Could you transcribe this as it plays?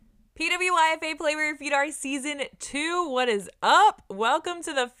PWIFA Play Where Your Feet Are Season 2. What is up? Welcome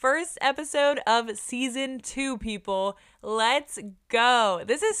to the first episode of Season 2, people. Let's go.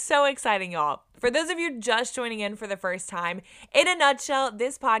 This is so exciting, y'all. For those of you just joining in for the first time, in a nutshell,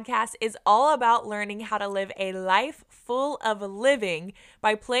 this podcast is all about learning how to live a life full of living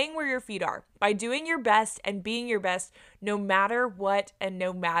by playing where your feet are, by doing your best and being your best no matter what and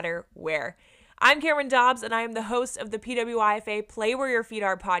no matter where. I'm Cameron Dobbs, and I am the host of the PWIFA Play Where Your Feet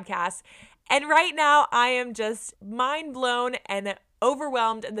Are podcast. And right now, I am just mind blown and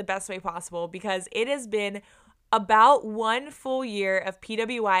overwhelmed in the best way possible because it has been about 1 full year of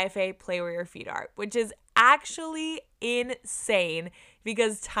PWIFA Play Where Your Feet Are, which is actually insane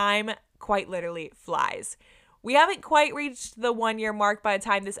because time quite literally flies. We haven't quite reached the 1 year mark by the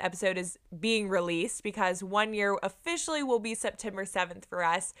time this episode is being released because 1 year officially will be September 7th for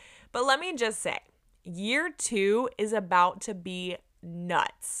us. But let me just say, year 2 is about to be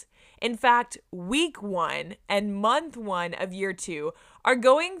nuts. In fact, week 1 and month 1 of year 2 are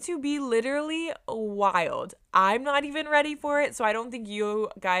going to be literally wild. I'm not even ready for it, so I don't think you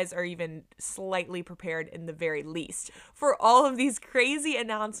guys are even slightly prepared in the very least for all of these crazy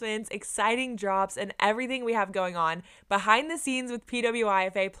announcements, exciting drops, and everything we have going on behind the scenes with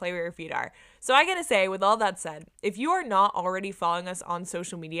PWIFA Play Where Your Feet Are. So I gotta say, with all that said, if you are not already following us on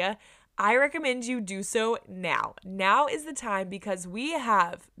social media, I recommend you do so now. Now is the time because we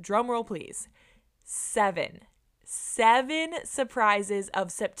have, drumroll please, seven surprises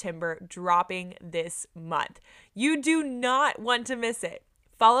of September dropping this month. You do not want to miss it.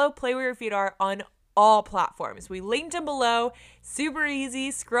 Follow Play Where Your Feet Are on all platforms. We linked them below. Super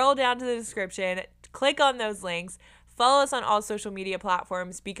easy. Scroll down to the description. Click on those links. Follow us on all social media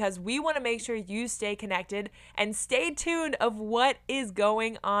platforms because we want to make sure you stay connected and stay tuned of what is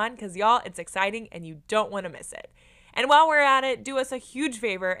going on because y'all, it's exciting and you don't want to miss it. And while we're at it, do us a huge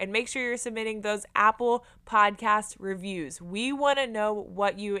favor and make sure you're submitting those Apple Podcast reviews. We want to know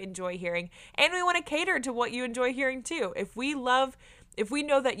what you enjoy hearing and we want to cater to what you enjoy hearing too. If we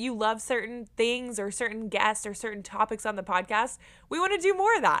know that you love certain things or certain guests or certain topics on the podcast, we want to do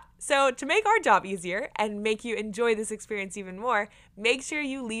more of that. So to make our job easier and make you enjoy this experience even more, make sure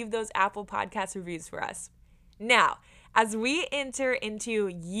you leave those Apple Podcast reviews for us. Now, as we enter into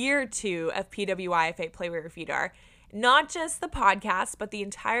year 2 of PWIFA Play Where Your Feet Are, not just the podcast, but the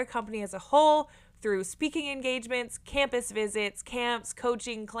entire company as a whole through speaking engagements, campus visits, camps,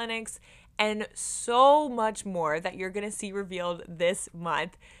 coaching, clinics, and so much more that you're going to see revealed this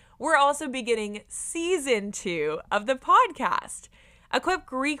month. We're also beginning season 2 of the podcast. A quick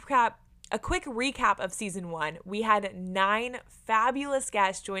recap of season 1. We had 9 fabulous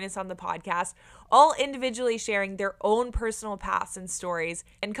guests join us on the podcast, all individually sharing their own personal paths and stories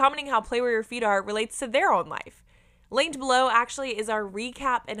and commenting how Play Where Your Feet Are relates to their own life. Linked below actually is our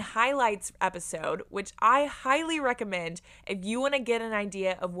recap and highlights episode, which I highly recommend if you want to get an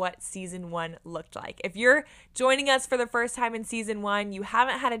idea of what season 1 looked like. If you're joining us for the first time in season 1, you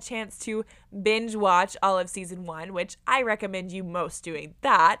haven't had a chance to binge watch all of season 1, which I recommend you most doing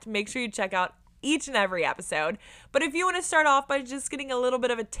that. Make sure you check out each and every episode. But if you want to start off by just getting a little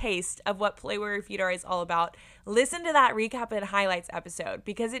bit of a taste of what Play Where Your Feet Are is all about, listen to that recap and highlights episode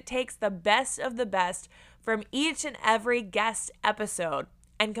because it takes the best of the best from each and every guest episode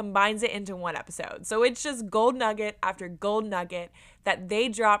and combines it into one episode. So it's just gold nugget after gold nugget that they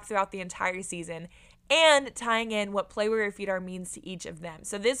drop throughout the entire season and tying in what Play Where Your Feet Are means to each of them.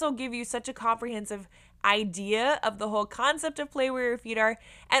 So this will give you such a comprehensive idea of the whole concept of Play Where Your Feet Are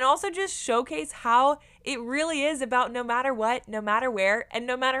and also just showcase how it really is about no matter what, no matter where, and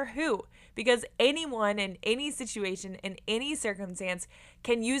no matter who. Because anyone in any situation, in any circumstance,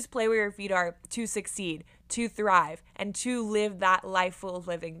 can use Play Where Your Feet Are to succeed, to thrive, and to live that life full of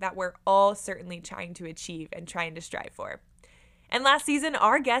living that we're all certainly trying to achieve and trying to strive for. And last season,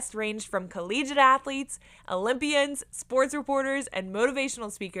 our guests ranged from collegiate athletes, Olympians, sports reporters, and motivational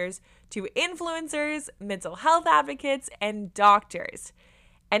speakers to influencers, mental health advocates, and doctors.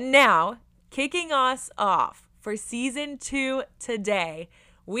 And now, kicking us off for season 2 today,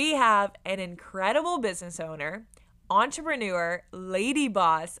 we have an incredible business owner, entrepreneur, lady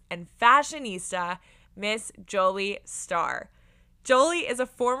boss, and fashionista, Miss Jolie Starr. Jolie is a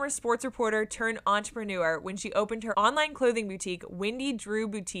former sports reporter turned entrepreneur when she opened her online clothing boutique, Wendy Drew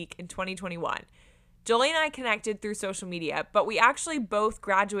Boutique, in 2021. Jolie and I connected through social media, but we actually both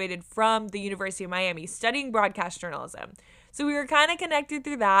graduated from the University of Miami studying broadcast journalism. So we were kind of connected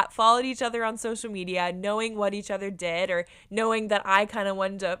through that, followed each other on social media, knowing what each other did or knowing that I kind of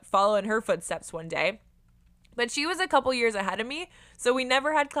wanted to follow in her footsteps one day. But she was a couple years ahead of me, so we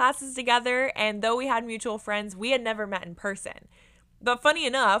never had classes together, and though we had mutual friends, we had never met in person. But funny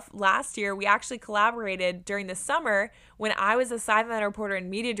enough, last year we actually collaborated during the summer when I was a sideline reporter and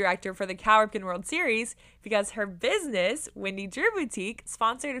media director for the Cal Ripken World Series because her business, Wendy Drew Boutique,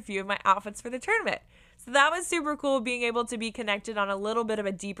 sponsored a few of my outfits for the tournament. So that was super cool being able to be connected on a little bit of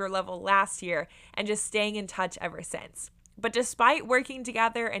a deeper level last year and just staying in touch ever since. But despite working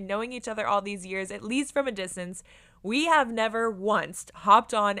together and knowing each other all these years, at least from a distance, we have never once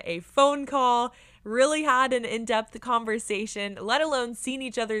hopped on a phone call, really had an in-depth conversation, let alone seen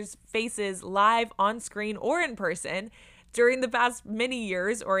each other's faces live on screen or in person during the past many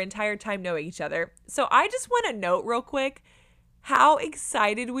years or entire time knowing each other. So I just want to note real quick how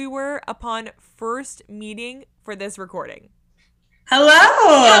excited we were upon first meeting for this recording. Hello.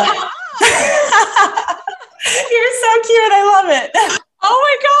 You're so cute. I love it. Oh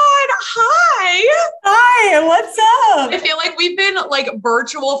my God. Hi. Hi, what's up? I feel like we've been like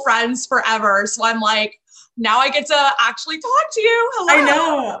virtual friends forever. So I'm like, now I get to actually talk to you. Hello. I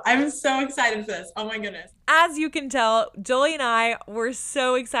know. I'm so excited for this. Oh my goodness. As you can tell, Jolie and I were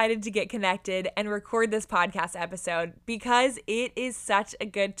so excited to get connected and record this podcast episode because it is such a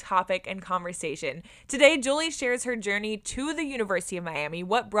good topic and conversation. Today, Jolie shares her journey to the University of Miami,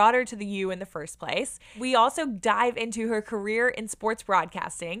 what brought her to the U in the first place. We also dive into her career in sports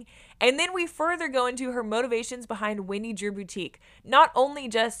broadcasting, and then we further go into her motivations behind Wendy Drew Boutique, not only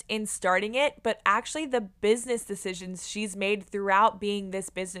just in starting it, but actually the business decisions she's made throughout being this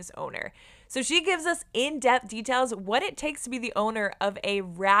business owner. So she gives us in-depth details what it takes to be the owner of a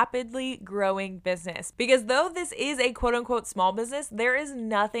rapidly growing business. Because though this is a quote-unquote small business, there is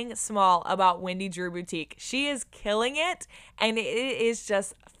nothing small about Wendy Drew Boutique. She is killing it, and it is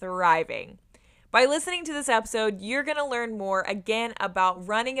just thriving. By listening to this episode, you're going to learn more again about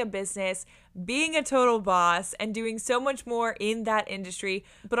running a business, being a total boss, and doing so much more in that industry,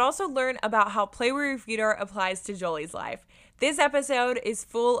 but also learn about how Play Where Your Feet Are applies to Jolie's life. This episode is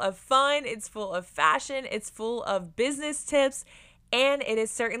full of fun, it's full of fashion, it's full of business tips, and it is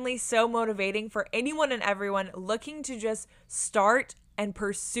certainly so motivating for anyone and everyone looking to just start and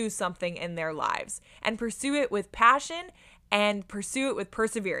pursue something in their lives, and pursue it with passion and pursue it with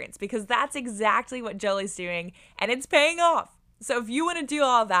perseverance, because that's exactly what Jolie's doing, and it's paying off. So if you want to do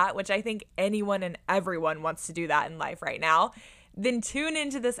all that, which I think anyone and everyone wants to do that in life right now, then tune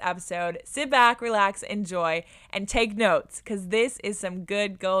into this episode, sit back, relax, enjoy, and take notes, because this is some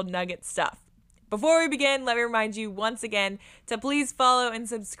good gold nugget stuff. Before we begin, let me remind you once again to please follow and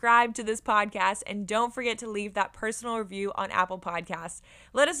subscribe to this podcast, and don't forget to leave that personal review on Apple Podcasts.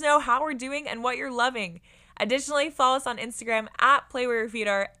 Let us know how we're doing and what you're loving. Additionally, follow us on Instagram at Play Where Your Feet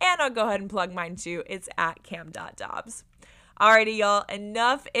Are, and I'll go ahead and plug mine too. It's at cam.dobbs. Alrighty, y'all,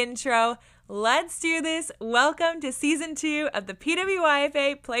 enough intro. Let's do this. Welcome to season 2 of the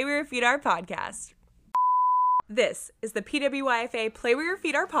PWYFA Play Where Your Feet Are podcast. This is the PWYFA Play Where Your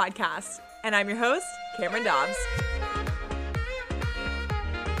Feet Are podcast, and I'm your host, Cameron Dobbs.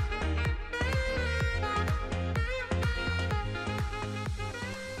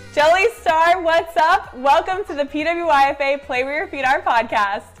 Jolie Starr, what's up? Welcome to the PWYFA Play Where Your Feet Are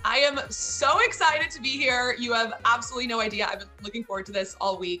podcast. I am so excited to be here. You have absolutely no idea. I've been looking forward to this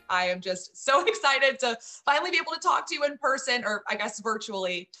all week. I am just so excited to finally be able to talk to you in person, or I guess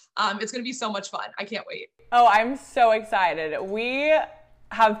virtually. It's going to be so much fun. I can't wait. Oh, I'm so excited. We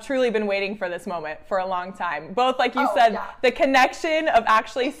have truly been waiting for this moment for a long time. Both, like you said, the connection of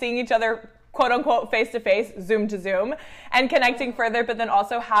actually seeing each other quote unquote face-to-face, Zoom to Zoom, and connecting further, but then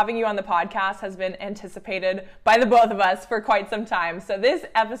also having you on the podcast has been anticipated by the both of us for quite some time. So this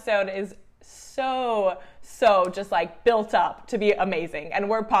episode is so just like built up to be amazing, and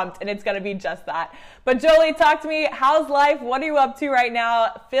we're pumped, and it's going to be just that. But Jolie, talk to me. How's life? What are you up to right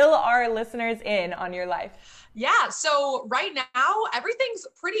now? Fill our listeners in on your life. Yeah, so right now, everything's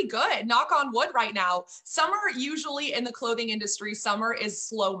pretty good. Knock on wood right now. Summer, usually in the clothing industry, summer is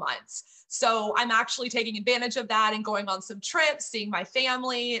slow months. So I'm actually taking advantage of that and going on some trips, seeing my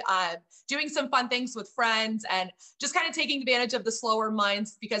family, doing some fun things with friends, and just kind of taking advantage of the slower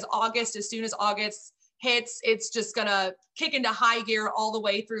months, because August, as soon as August hits, it's just gonna kick into high gear all the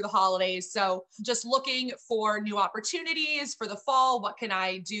way through the holidays. So just looking for new opportunities for the fall. What can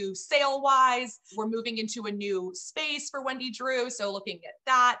I do sale wise? We're moving into a new space for Wendy Drew, so looking at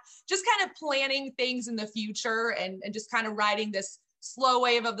that, just kind of planning things in the future, and just kind of riding this slow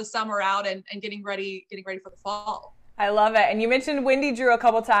wave of the summer out and getting ready for the fall. I love it. And you mentioned Wendy Drew a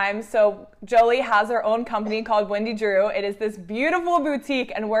couple times. So Jolie has her own company called Wendy Drew. It is this beautiful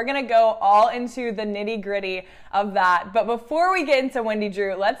boutique, and we're going to go all into the nitty gritty of that. But before we get into Wendy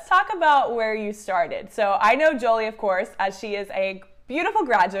Drew, let's talk about where you started. So I know Jolie, of course, as she is a beautiful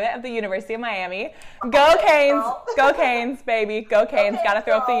graduate of the University of Miami. Go Canes, go Canes, baby, go Canes, gotta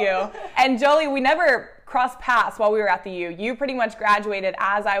throw up the U. And Jolie, we never crossed paths while we were at the U. You pretty much graduated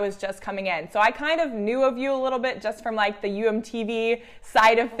as I was just coming in. So I kind of knew of you a little bit just from like the UMTV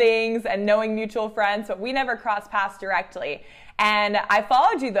side of things and knowing mutual friends, but we never crossed paths directly. And I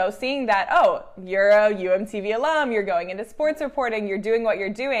followed you though, seeing that, oh, you're a UMTV alum, you're going into sports reporting, you're doing what you're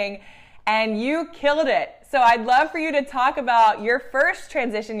doing, and you killed it. So I'd love for you to talk about your first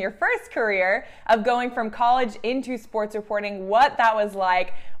transition, your first career of going from college into sports reporting, what that was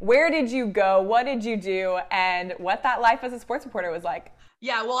like, where did you go, what did you do, and what that life as a sports reporter was like.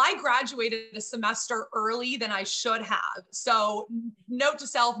 Yeah, well, I graduated a semester early than I should have. So note to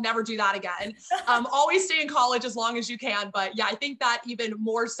self, never do that again. Always stay in college as long as you can. But yeah, I think that even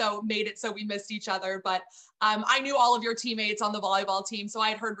more so made it so we missed each other. But I knew all of your teammates on the volleyball team, so I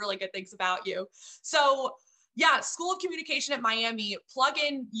had heard really good things about you. So yeah, School of Communication at Miami, plug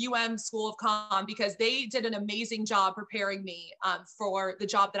in School of Comm because they did an amazing job preparing me for the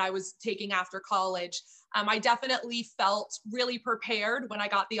job that I was taking after college. I definitely felt really prepared when I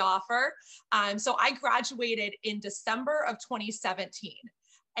got the offer. So I graduated in December of 2017.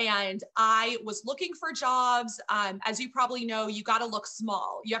 And I was looking for jobs. As you probably know, you got to look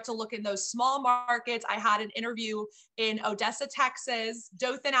small. You have to look in those small markets. I had an interview in Odessa, Texas,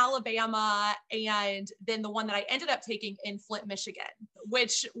 Dothan, Alabama, and then the one that I ended up taking in Flint, Michigan,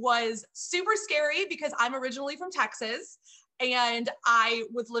 which was super scary because I'm originally from Texas. And I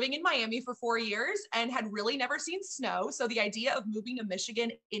was living in Miami for 4 years and had really never seen snow. So the idea of moving to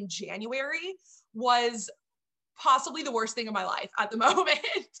Michigan in January was possibly the worst thing in my life at the moment.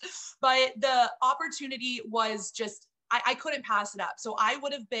 But the opportunity was just, I couldn't pass it up. So I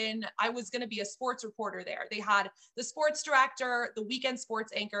was going to be a sports reporter there. They had the sports director, the weekend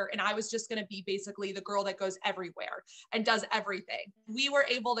sports anchor, and I was just going to be basically the girl that goes everywhere and does everything. We were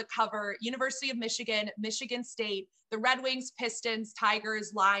able to cover University of Michigan, Michigan State, the Red Wings, Pistons,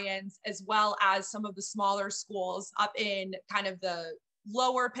 Tigers, Lions, as well as some of the smaller schools up in kind of the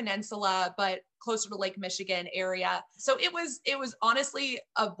lower peninsula, but closer to Lake Michigan area. So it was honestly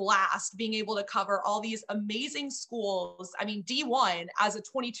a blast being able to cover all these amazing schools. I mean, D1 as a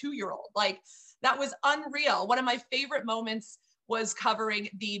 22-year-old, like that was unreal. One of my favorite moments was covering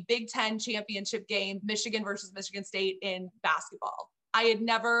the Big Ten championship game, Michigan versus Michigan State in basketball. I had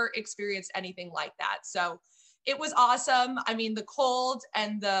never experienced anything like that. So it was awesome. I mean, the cold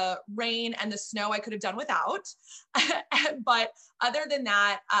and the rain and the snow I could have done without. But other than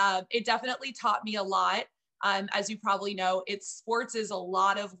that, it definitely taught me a lot. As you probably know, sports is a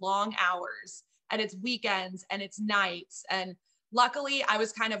lot of long hours and it's weekends and it's nights. And luckily I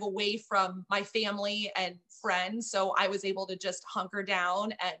was kind of away from my family and friends. So I was able to just hunker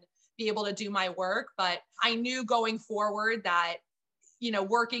down and be able to do my work. But I knew going forward that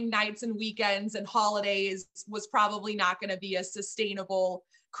working nights and weekends and holidays was probably not going to be a sustainable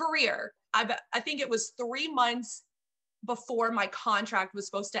career. I think it was 3 months before my contract was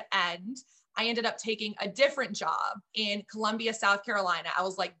supposed to end. I ended up taking a different job in Columbia, South Carolina. I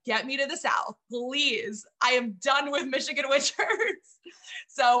was like, get me to the South, please. I am done with Michigan winters.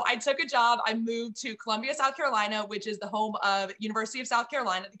 So I took a job. I moved to Columbia, South Carolina, which is the home of University of South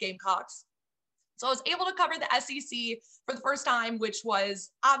Carolina, the Gamecocks. So I was able to cover the SEC for the first time, which was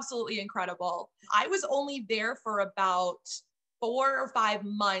absolutely incredible. I was only there for about 4 or 5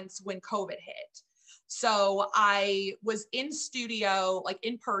 months when COVID hit. So I was in studio, like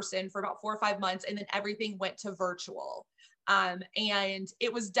in person for about 4 or 5 months, and then everything went to virtual. And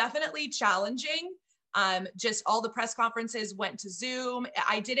it was definitely challenging. Just all the press conferences went to Zoom.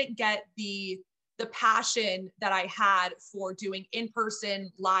 I didn't get the passion that I had for doing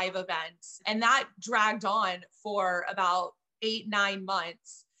in-person live events. And that dragged on for about 8-9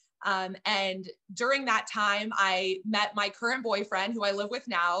 months. And during that time, I met my current boyfriend who I live with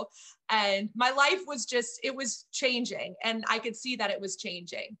now. And my life was it was changing. And I could see that it was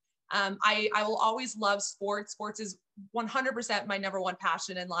changing. I will always love sports. Sports is 100% my number one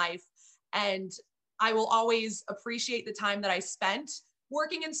passion in life. And I will always appreciate the time that I spent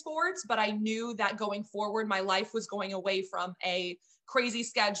working in sports, but I knew that going forward, my life was going away from a crazy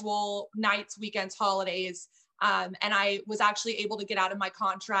schedule, nights, weekends, holidays. And I was actually able to get out of my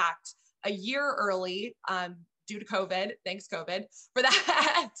contract a year early due to COVID. Thanks, COVID, for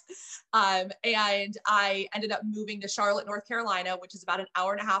that. And I ended up moving to Charlotte, North Carolina, which is about an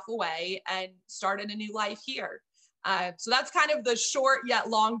hour and a half away, and started a new life here. So that's kind of the short yet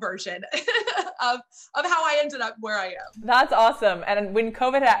long version of how I ended up where I am. That's awesome. And when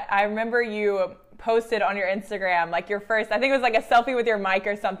COVID hit, I remember you posted on your Instagram, like your first, I think it was like a selfie with your mic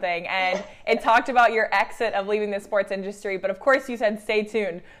or something, and it talked about your exit of leaving the sports industry, but of course you said stay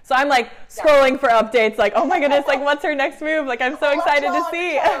tuned. So I'm like scrolling for updates, like, oh my goodness, like what's her next move? Like I'm so excited to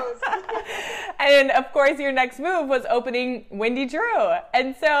see. And of course your next move was opening Wendy Drew.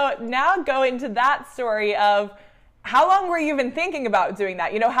 And so now go into that story of how long were you even thinking about doing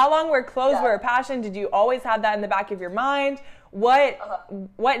that? You know, how long were clothes were a passion? Did you always have that in the back of your mind? What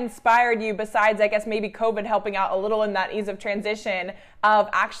inspired you besides, I guess, maybe COVID helping out a little in that ease of transition of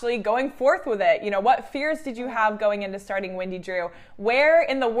actually going forth with it? You know, what fears did you have going into starting Wendy Drew? Where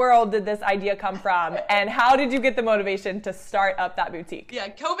in the world did this idea come from? And how did you get the motivation to start up that boutique? Yeah,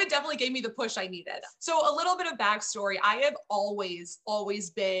 COVID definitely gave me the push I needed. So a little bit of backstory. I have always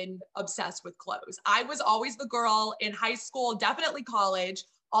been obsessed with clothes. I was always the girl in high school, definitely college.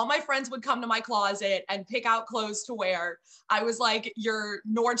 All my friends would come to my closet and pick out clothes to wear. I was like your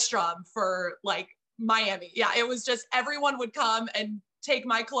Nordstrom for like Miami. Yeah, it was just everyone would come and take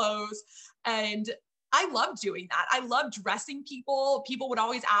my clothes. And I loved doing that. I loved dressing people. People would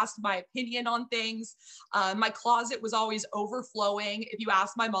always ask my opinion on things. My closet was always overflowing. If you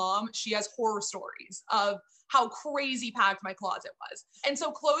ask my mom, she has horror stories of how crazy packed my closet was. And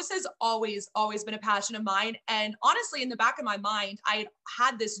so clothes has always been a passion of mine. And honestly, in the back of my mind, I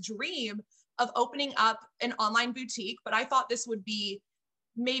had this dream of opening up an online boutique, but I thought this would be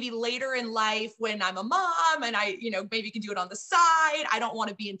maybe later in life when I'm a mom and I, maybe can do it on the side. I don't want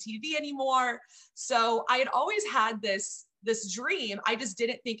to be in TV anymore. So I had always had this dream. I just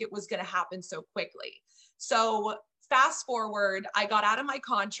didn't think it was going to happen so quickly. So fast forward, I got out of my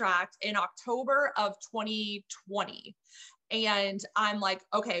contract in October of 2020. And I'm like,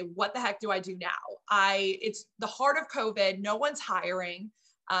 okay, what the heck do I do now? It's the heart of COVID. No one's hiring.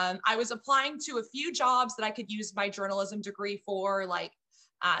 I was applying to a few jobs that I could use my journalism degree for, like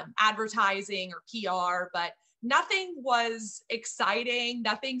advertising or PR, but nothing was exciting.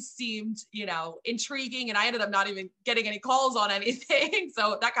 Nothing seemed, intriguing. And I ended up not even getting any calls on anything.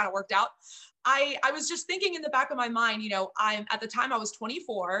 So that kind of worked out. I was just thinking in the back of my mind, at the time I was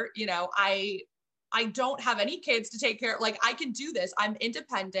 24, I don't have any kids to take care of. Like I can do this. I'm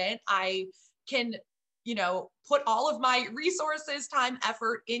independent. I can, put all of my resources, time,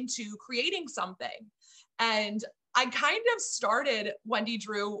 effort into creating something. And I kind of started Wendy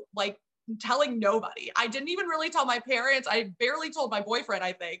Drew, like telling nobody. I didn't even really tell my parents. I barely told my boyfriend,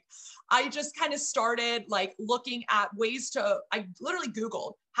 I think. I just kind of started like looking at ways I literally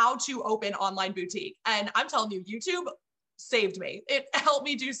Googled how to open online boutique. And I'm telling you, YouTube saved me. It helped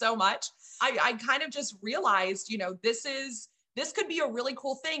me do so much. I kind of just realized, this could be a really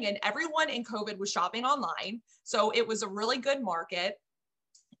cool thing. And everyone in COVID was shopping online. So it was a really good market.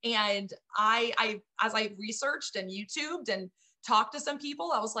 And as I researched and YouTubed and talked to some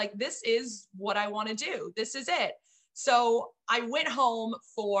people, I was like, this is what I want to do. This is it. So I went home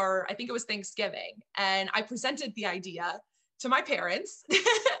for, I think it was Thanksgiving, and I presented the idea to my parents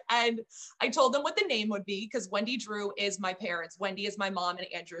and I told them what the name would be, because Wendy Drew is my parents. Wendy is my mom and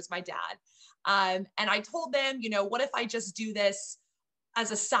Andrew is my dad. And I told them, what if I just do this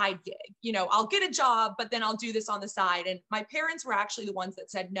as a side gig? I'll get a job, but then I'll do this on the side. And my parents were actually the ones that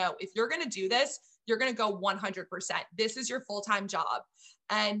said, no, if you're going to do this, you're going to go 100%. This is your full-time job.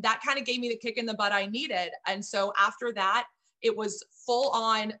 And that kind of gave me the kick in the butt I needed. And so after that, it was full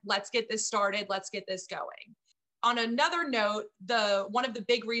on, let's get this started. Let's get this going. On another note, one of the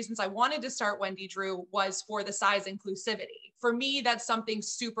big reasons I wanted to start Wendy Drew was for the size inclusivity. For me, that's something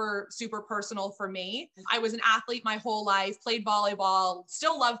super, super personal for me. I was an athlete my whole life, played volleyball,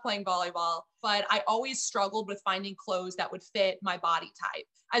 still love playing volleyball, but I always struggled with finding clothes that would fit my body type.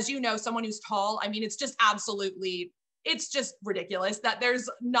 As you know, someone who's tall, it's just ridiculous that there's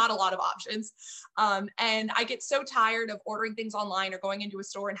not a lot of options. And I get so tired of ordering things online or going into a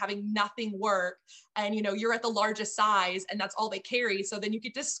store and having nothing work. And, you're at the largest size and that's all they carry. So then you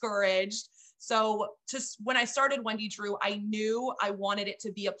get discouraged. So when I started Wendy Drew, I knew I wanted it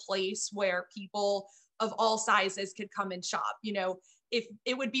to be a place where people of all sizes could come and shop. If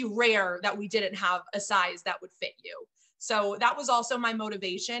it would be rare that we didn't have a size that would fit you. So that was also my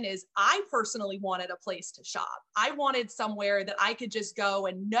motivation. Is I personally wanted a place to shop. I wanted somewhere that I could just go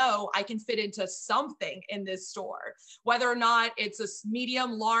and know I can fit into something in this store. Whether or not it's a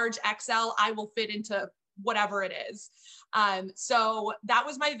medium, large, XL, I will fit into whatever it is. So that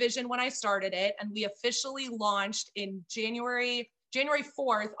was my vision when I started it. And we officially launched in January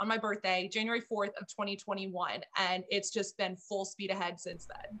 4th on my birthday, January 4th of 2021. And it's just been full speed ahead since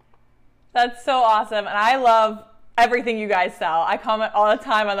then. That's so awesome. And I everything you guys sell. I comment all the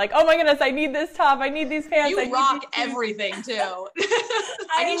time. I'm like, oh my goodness, I need this top. I need these pants. You rock everything too.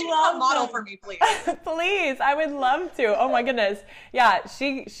 I need you to come model for me, please. Please, I would love to. Oh my goodness. Yeah,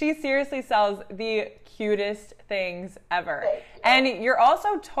 she seriously sells the cutest things ever. And you're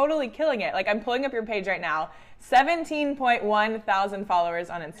also totally killing it. Like, I'm pulling up your page right now. 17.1 thousand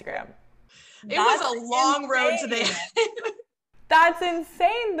followers on Instagram. It was a long road to there. That's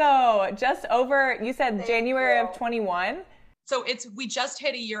insane though. Just over, you said January of 21? So we just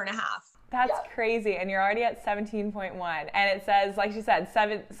hit a year and a half. That's crazy. And you're already at 17.1. And it says, like she said,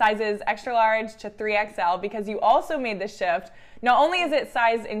 7 sizes extra large to 3XL, because you also made the shift. Not only is it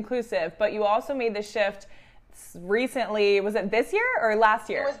size inclusive, but you also made the shift recently. Was it this year or last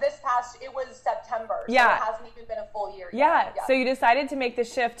year? It was September. So yeah. It hasn't even been a full year yet. Yeah. So you decided to make the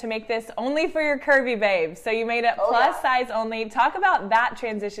shift to make this only for your curvy babes. So you made it plus size only. Talk about that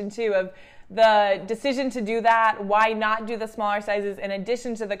transition too, of the decision to do that, why not do the smaller sizes in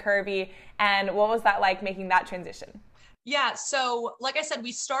addition to the curvy, and what was that like making that transition? Yeah, so like I said,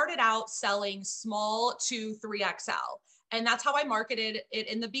 we started out selling small to 3XL, and that's how I marketed it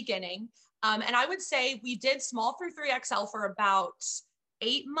in the beginning. And I would say we did small through 3XL for about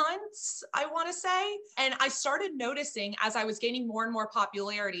 8 months, I want to say. And I started noticing as I was gaining more and more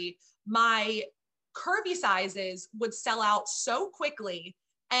popularity, my curvy sizes would sell out so quickly,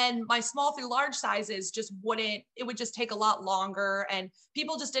 and my small through large sizes just wouldn't, it would just take a lot longer, and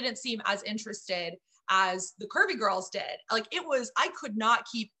people just didn't seem as interested as the curvy girls did. Like, it was, I could not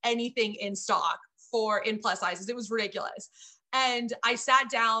keep anything in stock in plus sizes. It was ridiculous. And I sat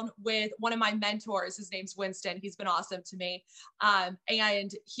down with one of my mentors. His name's Winston. He's been awesome to me.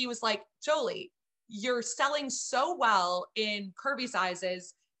 And he was like, Jolie, you're selling so well in curvy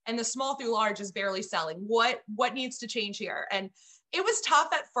sizes, and the small through large is barely selling. What needs to change here? And it was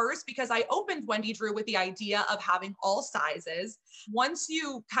tough at first because I opened Wendy Drew with the idea of having all sizes. Once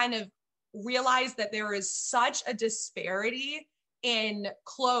you kind of realize that there is such a disparity in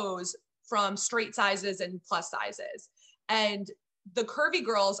clothes from straight sizes and plus sizes, and the curvy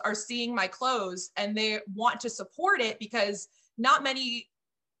girls are seeing my clothes and they want to support it because not many,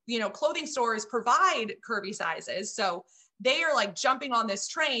 clothing stores provide curvy sizes. So they are like jumping on this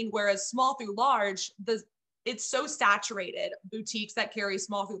train, whereas small through large, it's so saturated. Boutiques that carry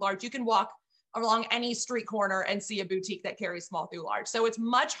small through large, you can walk along any street corner and see a boutique that carries small through large. So it's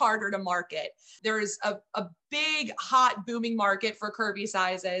much harder to market. There's a big, hot, booming market for curvy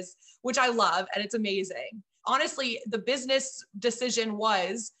sizes, which I love, and it's amazing. Honestly, the business decision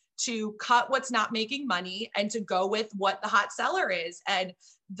was to cut what's not making money and to go with what the hot seller is. And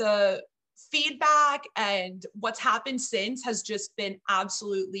the feedback and what's happened since has just been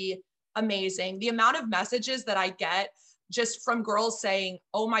absolutely amazing. The amount of messages that I get just from girls saying,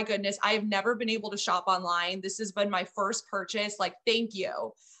 oh my goodness, I have never been able to shop online. This has been my first purchase. Like, thank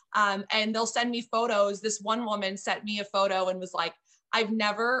you. And they'll send me photos. This one woman sent me a photo and was like, I've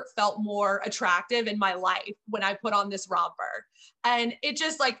never felt more attractive in my life when I put on this romper. And it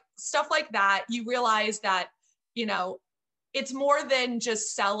just like stuff like that, you realize that, it's more than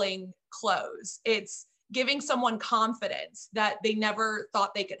just selling clothes. It's giving someone confidence that they never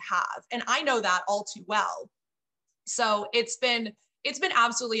thought they could have. And I know that all too well. So it's been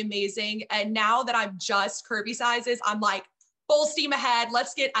absolutely amazing. And now that I'm just curvy sizes, I'm like, full steam ahead.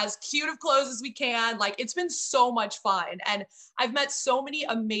 Let's get as cute of clothes as we can. Like, it's been so much fun. And I've met so many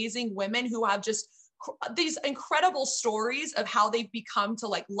amazing women who have just these incredible stories of how they've become to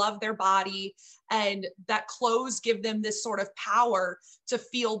like love their body, and that clothes give them this sort of power to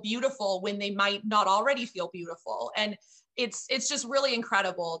feel beautiful when they might not already feel beautiful. And it's just really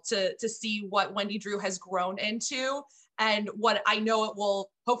incredible to see what Wendy Drew has grown into, and what I know it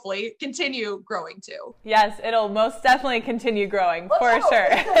will hopefully continue growing to. Yes, it'll most definitely continue growing, for sure.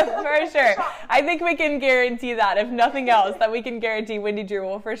 For sure. I think we can guarantee that, if nothing else, that we can guarantee Wendy Drew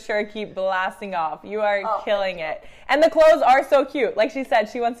will for sure keep blasting off. You are killing it. And the clothes are so cute. Like she said,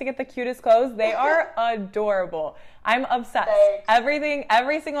 she wants to get the cutest clothes. They are adorable. I'm obsessed. Thanks.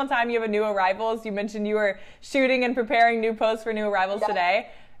 Every single time you have a new arrivals, you mentioned you were shooting and preparing new posts for new arrivals today.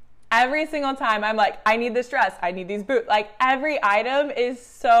 Every single time I'm like, I need this dress, I need these boots. Like, every item is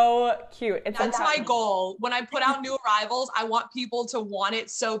so cute. That's my goal. When I put out new arrivals, I want people to want it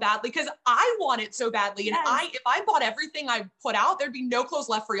so badly, because I want it so badly. And if I bought everything I put out, there'd be no clothes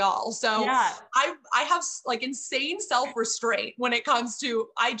left for y'all. So I have like insane self-restraint when it comes to,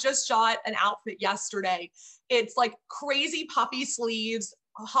 I just shot an outfit yesterday. It's like crazy puffy sleeves,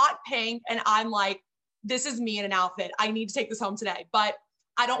 hot pink. And I'm like, this is me in an outfit. I need to take this home today. But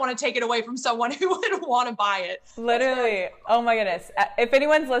I don't want to take it away from someone who would want to buy it. Literally. Oh my goodness. If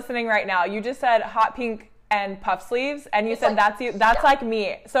anyone's listening right now, you just said hot pink and puff sleeves, and you said that's you. That's like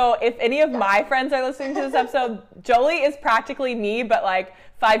me. So if any of my friends are listening to this episode, Jolie is practically me, but like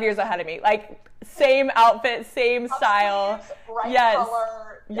 5 years ahead of me. Like same outfit, same style. Sleeves, bright yes.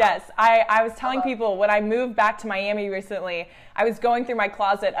 color. Yes. I was telling people when I moved back to Miami recently, I was going through my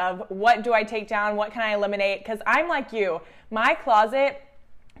closet of what do I take down? What can I eliminate? Because I'm like you. My closet,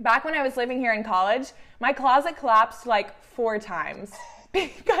 back when I was living here in college, my closet collapsed like 4 times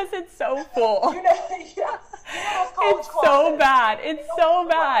because it's so full. You know, yes. It's so bad. It's so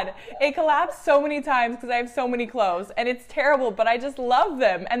bad. It collapsed so many times because I have so many clothes, and it's terrible, but I just love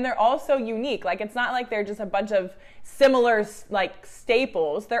them, and they're all so unique. Like, it's not like they're just a bunch of similar, like,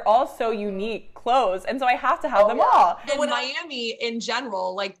 staples. They're all so unique clothes, and so I have to have them all. And Miami in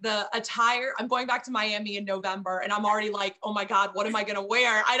general, like the attire, I'm going back to Miami in November, and I'm already like, oh my God, what am I gonna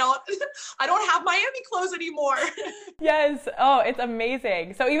wear? I don't have Miami clothes anymore. Yes. Oh, it's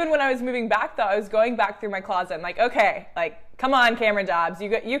amazing. So even when I was moving back, though, I was going back through my closet and like, okay, like, come on, Cameron Dobbs,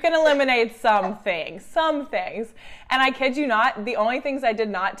 you can eliminate some things. And I kid you not, the only things I did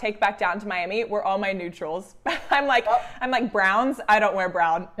not take back down to Miami were all my neutrals. I'm like browns. I don't wear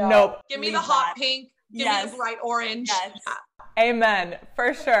brown. Nope. Give me the hot pink. Give me the bright orange. Yes. Amen.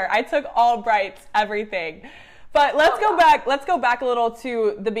 For sure. I took all brights, everything. But let's go back a little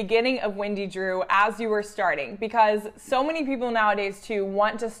to the beginning of Wendy Drew as you were starting, because so many people nowadays too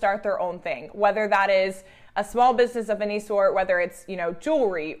want to start their own thing, whether that is a small business of any sort, whether it's,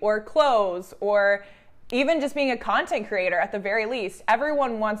 jewelry or clothes or even just being a content creator at the very least.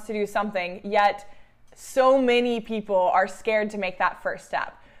 Everyone wants to do something, yet so many people are scared to make that first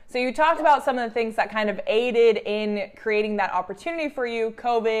step. So you talked about some of the things that kind of aided in creating that opportunity for you,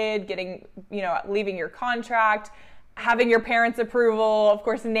 COVID, getting, leaving your contract, having your parents' approval, of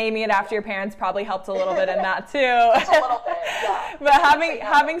course, naming it after your parents probably helped a little bit in that too. Just a little bit, yeah. But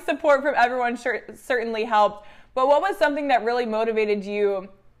having support from everyone certainly helped. But what was something that really motivated you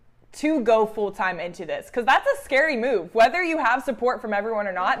to go full-time into this? Because that's a scary move. Whether you have support from everyone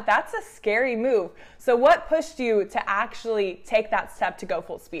or not, that's a scary move. So what pushed you to actually take that step to go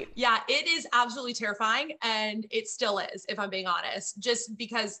full speed? Yeah, it is absolutely terrifying, and it still is, if I'm being honest, just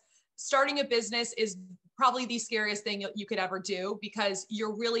because starting a business is probably the scariest thing you could ever do, because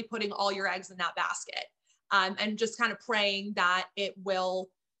you're really putting all your eggs in that basket, and just kind of praying that it will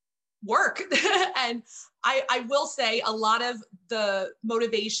work. And I will say a lot of the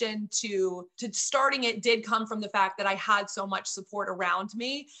motivation to starting it did come from the fact that I had so much support around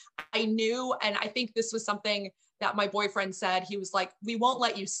me. I knew, and I think this was something that my boyfriend said, he was like, we won't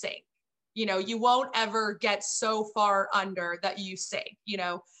let you sink. You won't ever get so far under that you sink.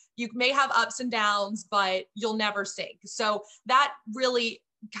 You may have ups and downs, but you'll never sink. So that really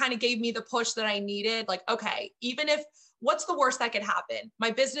kind of gave me the push that I needed. Like, okay, even if, what's the worst that could happen?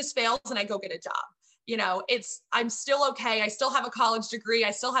 My business fails and I go get a job. I'm still okay. I still have a college degree.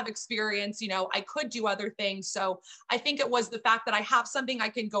 I still have experience. I could do other things. So I think it was the fact that I have something I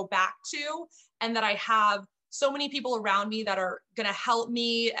can go back to, and that I have so many people around me that are going to help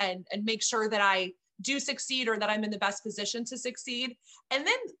me and make sure that I do succeed, or that I'm in the best position to succeed. And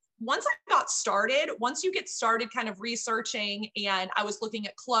then once you get started kind of researching, and I was looking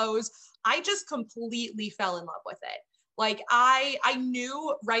at clothes, I just completely fell in love with it. Like I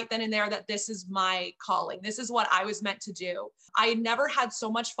knew right then and there that this is my calling. This is what I was meant to do. I never had so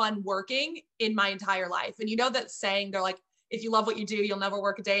much fun working in my entire life. And that saying, they're like, if you love what you do, you'll never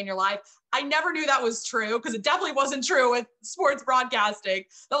work a day in your life. I never knew that was true, because it definitely wasn't true with sports broadcasting.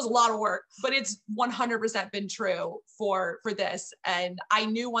 That was a lot of work, but it's 100% been true for this. And I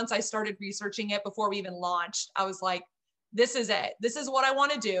knew once I started researching it before we even launched, I was like, this is it. This is what I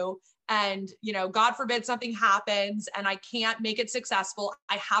want to do. And, God forbid something happens and I can't make it successful,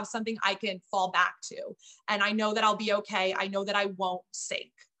 I have something I can fall back to. And I know that I'll be okay. I know that I won't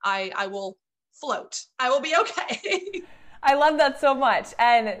sink. I will float. I will be okay. I love that so much.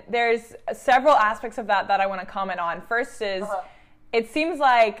 And there's several aspects of that I want to comment on. First is, it seems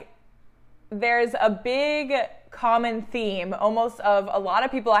like there's a big common theme almost of a lot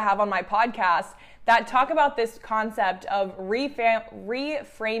of people I have on my podcast that talk about this concept of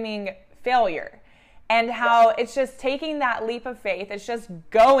reframing failure, and how it's just taking that leap of faith. It's just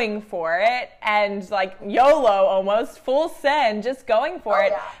going for it, and like YOLO almost, full send, just going for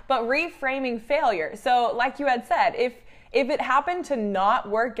it, but reframing failure. So like you had said, if it happened to not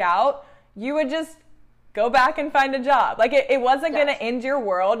work out, you would just go back and find a job. Like it wasn't going to end your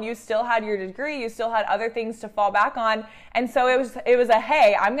world. You still had your degree. You still had other things to fall back on. And so it was a,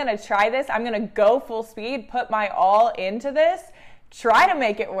 hey, I'm going to try this. I'm going to go full speed, put my all into this, try to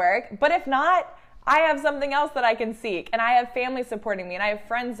make it work. But if not, I have something else that I can seek, and I have family supporting me, and I have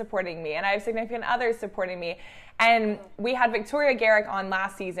friends supporting me, and I have significant others supporting me. And we had Victoria Garrick on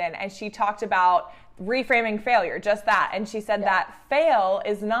last season, and she talked about reframing failure, just that. And she said that fail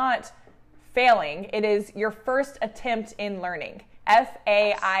is not failing. It is your first attempt in learning.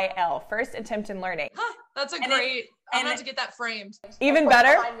 FAIL, first attempt in learning. Huh, that's a great, I'm going to have to get that framed. Even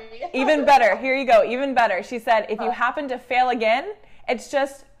better, even better. Here you go, even better. She said, if you happen to fail again, it's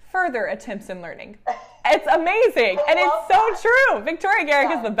just further attempts in learning. It's amazing. And it's so true. Victoria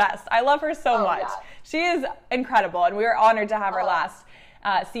Garrick is the best. I love her so much. Yeah. She is incredible. And we were honored to have her last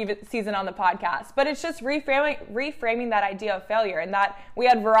season on the podcast. But it's just reframing that idea of failure. And that we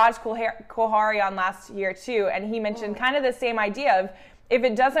had Viraj Kohari on last year too. And he mentioned kind of the same idea of if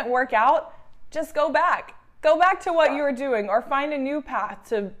it doesn't work out, just go back. Go back to what you were doing or find a new path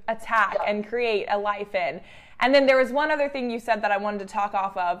to attack and create a life in. And then there was one other thing you said that I wanted to talk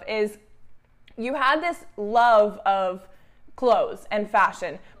off of is you had this love of clothes and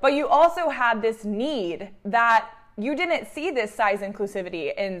fashion, but you also had this need that you didn't see this size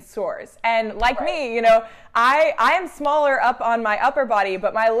inclusivity in stores. And like me, you know, I am smaller up on my upper body,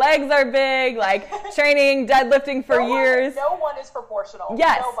 but my legs are big, like training, deadlifting for years. No one is proportional.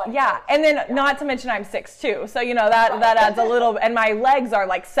 Yes, Nobody yeah. is. And then not to mention I'm 6'2", so you know that adds a little, and my legs are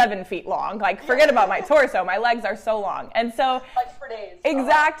like 7 feet long. Like forget about my torso, my legs are so long. And so Legs for days.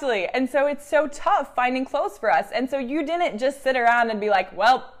 exactly. And so it's so tough finding clothes for us. And so you didn't just sit around and be like,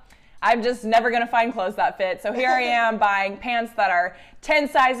 well, I'm just never going to find clothes that fit. So here I am buying pants that are 10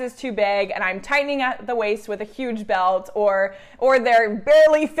 sizes too big, and I'm tightening at the waist with a huge belt, or they're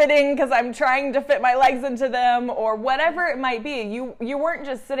barely fitting because I'm trying to fit my legs into them, or whatever it might be. You weren't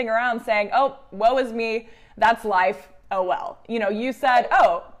just sitting around saying, oh, woe is me, that's life, oh well. You know, you said,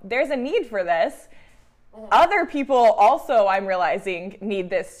 oh, there's a need for this. Other people also, I'm realizing,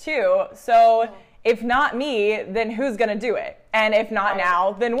 need this too. So if not me, then who's going to do it? And if not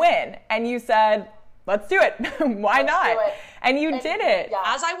now, then when? And you said, let's do it. Why not? And you did it. Yeah.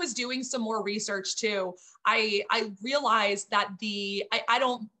 As I was doing some more research too, I realized that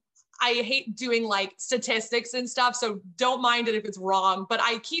I hate doing like statistics and stuff, so don't mind it if it's wrong, but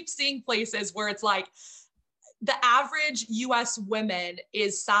I keep seeing places where it's like the average US women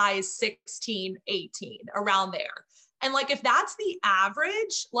is size 16, 18, around there. And like, if that's the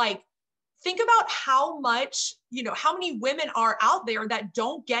average, like, think about how much, you know, how many women are out there that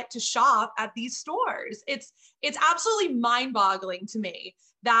don't get to shop at these stores. It's absolutely mind-boggling to me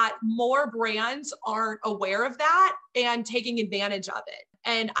that more brands aren't aware of that and taking advantage of it.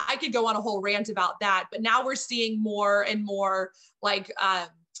 And I could go on a whole rant about that, but now we're seeing more and more like,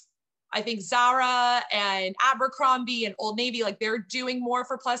 I think Zara and Abercrombie and Old Navy, like they're doing more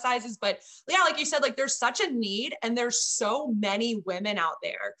for plus sizes. But yeah, like you said, like there's such a need and there's so many women out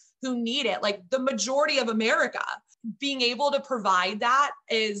there who need it. Like the majority of America, being able to provide that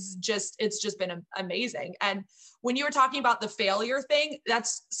is just, it's just been amazing. And when you were talking about the failure thing,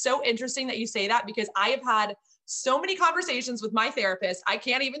 that's so interesting that you say that, because I have had so many conversations with my therapist. I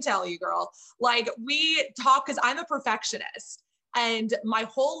can't even tell you, girl. Like we talk, because I'm a perfectionist. And my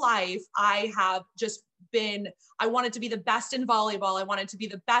whole life, I have just been, I wanted to be the best in volleyball. I wanted to be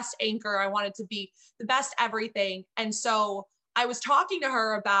the best anchor. I wanted to be the best everything. And so I was talking to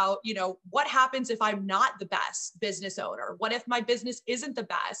her about, you know, what happens if I'm not the best business owner? What if my business isn't the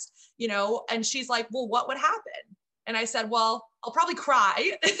best, you know? And she's like, well, what would happen? And I said, well, I'll probably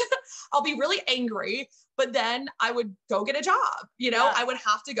cry. I'll be really angry, but then I would go get a job, you know, I would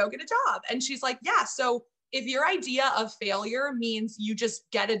have to go get a job. And she's like, yeah, so if your idea of failure means you just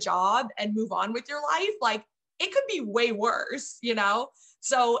get a job and move on with your life, like it could be way worse, you know?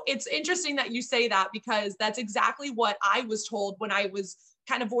 So it's interesting that you say that, because that's exactly what I was told when I was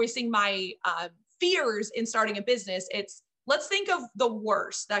kind of voicing my fears in starting a business. It's, let's think of the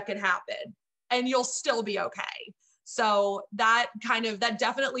worst that could happen and you'll still be okay. So that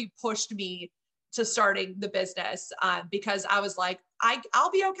definitely pushed me to starting the business, because I was like, I'll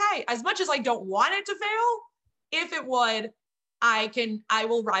be okay. As much as I don't want it to fail, if it would, I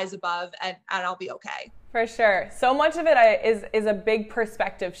will rise above and I'll be okay. For sure. So much of it is a big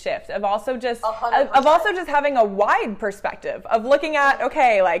perspective shift of also just having a wide perspective of looking at,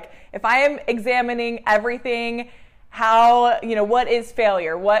 okay, like if I am examining everything how, what is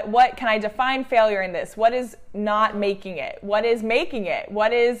failure? What can I define failure in this? What is not making it? What is making it?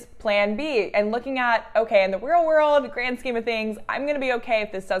 What is plan B? And looking at, okay, in the real world, grand scheme of things, I'm going to be okay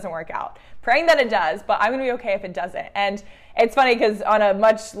if this doesn't work out. Praying that it does, but I'm going to be okay if it doesn't. And it's funny because on a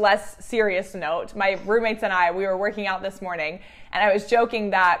much less serious note, my roommates and I, we were working out this morning, and I was joking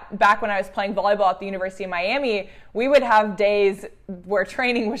that back when I was playing volleyball at the University of Miami, we would have days where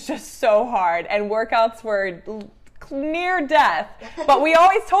training was just so hard and workouts were near death. But we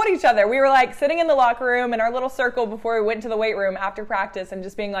always told each other, we were like sitting in the locker room in our little circle before we went to the weight room after practice and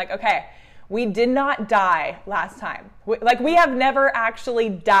just being like, okay, we did not die last time. We have never actually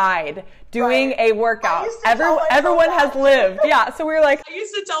died doing a workout. Everyone has lived. Yeah. So we were like, I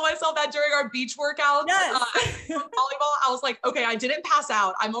used to tell myself that during our beach workouts, volleyball, I was like, okay, I didn't pass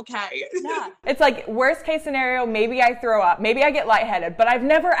out. I'm okay. Yeah. It's like worst case scenario, maybe I throw up, maybe I get lightheaded, but I've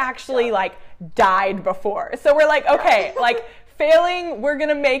never actually died before. So we're like, okay, failing, we're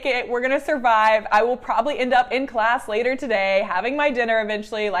gonna make it, we're gonna survive. I will probably end up in class later today, having my dinner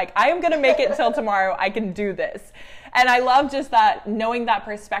eventually. I am gonna make it till tomorrow. I can do this. And I love just that, knowing that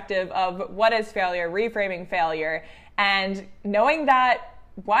perspective of what is failure, reframing failure, and knowing that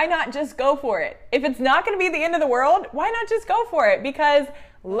why not just go for it? If it's not gonna be the end of the world, why not just go for it? Because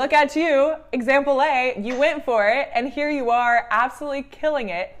look at you, example A, you went for it, and here you are absolutely killing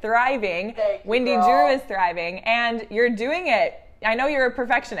it, thriving. Wendy Drew is thriving, and you're doing it. I know you're a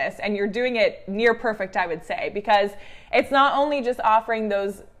perfectionist, and you're doing it near perfect, I would say, because it's not only just offering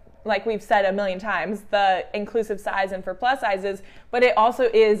those, like we've said a million times, the inclusive size and for plus sizes, but it also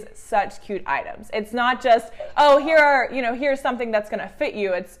is such cute items. It's not just, oh, here's something that's gonna fit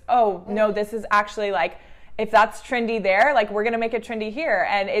you. It's, oh, no, this is actually if that's trendy there, we're going to make it trendy here.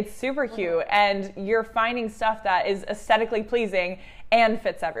 And it's super cute. And you're finding stuff that is aesthetically pleasing and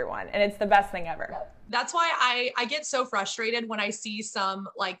fits everyone. And it's the best thing ever. That's why I get so frustrated when I see some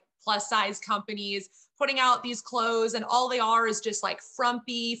plus size companies putting out these clothes and all they are is just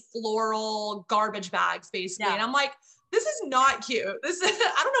frumpy, floral garbage bags, basically. Yeah. And I'm like, this is not cute.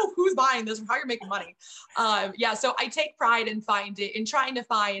 I don't know who's buying this or how you're making money. So I take pride in trying to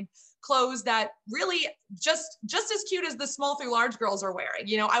find clothes that really just as cute as the small through large girls are wearing.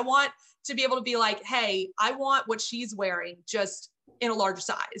 I want to be able to be like, hey, I want what she's wearing just in a larger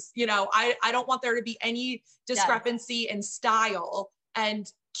size. I don't want there to be any discrepancy in style and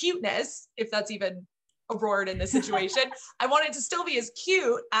cuteness, if that's even a word in this situation. I want it to still be as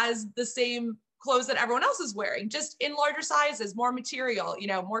cute as the same clothes that everyone else is wearing, just in larger sizes, more material,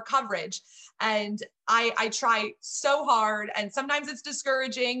 more coverage. And I try so hard, and sometimes it's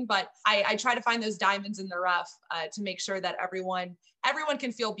discouraging, but I try to find those diamonds in the rough to make sure that everyone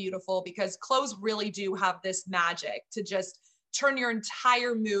can feel beautiful, because clothes really do have this magic to just turn your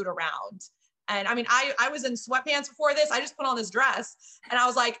entire mood around. And I mean, I was in sweatpants before this. I just put on this dress and I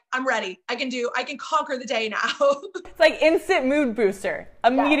was like, I'm ready. I can conquer the day now. It's like instant mood booster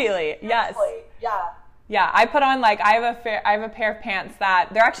immediately. Yes. Yeah. Yeah, I put on I have a pair of pants that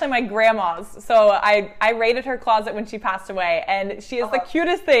they're actually my grandma's. So I raided her closet when she passed away, and she has the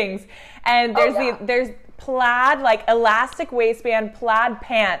cutest things. And there's plaid, elastic waistband plaid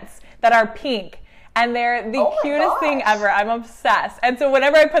pants that are pink. And they're the cutest thing ever. I'm obsessed. And so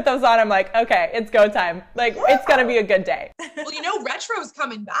whenever I put those on, I'm like, okay, it's go time. It's going to be a good day. Well, retro's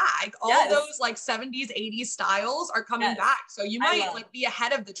coming back. All those 70s, 80s styles are coming back. So you might be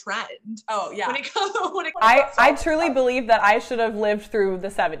ahead of the trend. Oh, yeah. I truly believe that I should have lived through the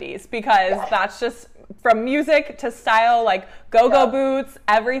 70s, because that's just, from music to style, go-go boots,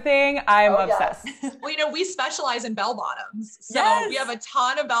 everything, I'm obsessed. Well, we specialize in bell bottoms. So we have a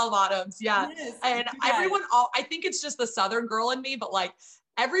ton of bell bottoms. Yeah. Yes. And everyone, I think it's just the Southern girl in me, but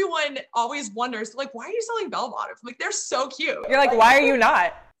everyone always wonders, why are you selling bell bottoms? They're so cute. You're like, why are you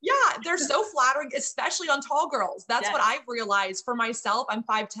not? Yeah, they're so flattering, especially on tall girls. That's what I've realized for myself. I'm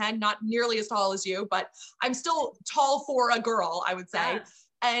 5'10", not nearly as tall as you, but I'm still tall for a girl, I would say. Yeah.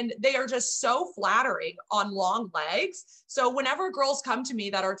 And they are just so flattering on long legs. So whenever girls come to me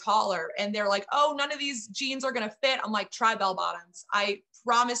that are taller and they're like, oh, none of these jeans are going to fit, I'm like, try bell bottoms. I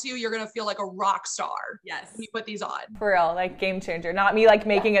promise you, you're going to feel like a rock star. Yes. When you put these on. For real, game changer. Not me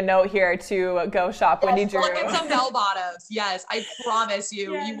making a note here to go shop Wendy Drew. Look at some bell bottoms. Yes. I promise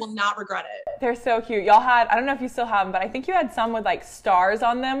you, you will not regret it. They're so cute. Y'all had, I don't know if you still have them, but I think you had some with stars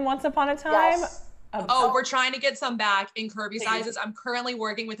on them once upon a time. Yes. Oh, we're trying to get some back in curvy sizes. I'm currently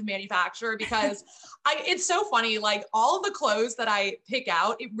working with a manufacturer because it's so funny. All of the clothes that I pick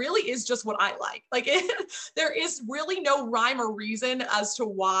out, it really is just what I like. There is really no rhyme or reason as to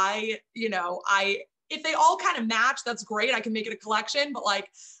why, if they all kind of match, that's great. I can make it a collection, but like,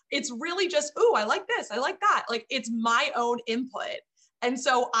 it's really just, ooh, I like this. I like that. Like it's my own input. And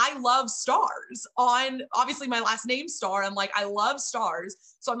so I love stars on obviously my last name Star. I'm like, I love stars.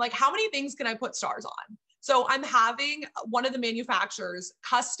 So I'm like, how many things can I put stars on? So I'm having one of the manufacturers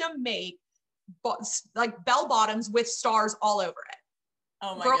custom make like bell bottoms with stars all over it.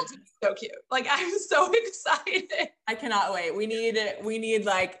 Oh my Girls, goodness. so cute. Like I'm so excited. I cannot wait. We need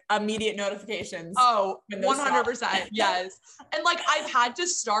like immediate notifications. Oh, when those 100%. Yes. And like I've had to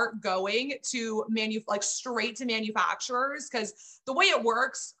start going to straight to manufacturers because the way it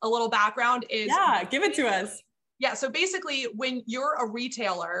works, a little background is Yeah, give it to us. Yeah. So basically, when you're a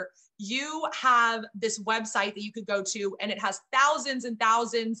retailer, you have this website that you could go to, and it has thousands and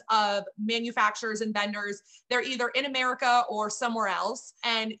thousands of manufacturers and vendors. They're either in America or somewhere else.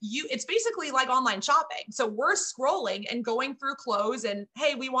 And it's basically like online shopping. So we're scrolling and going through clothes and,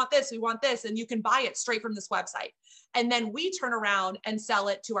 hey, we want this, and you can buy it straight from this website. And then we turn around and sell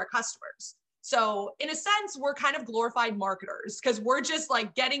it to our customers. So in a sense, we're kind of glorified marketers because we're just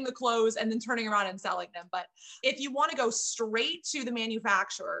like getting the clothes and then turning around and selling them. But if you want to go straight to the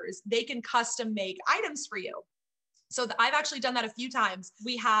manufacturers, they can custom make items for you. So I've actually done that a few times.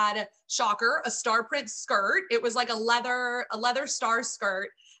 We had, shocker, a star print skirt. It was like a leather star skirt.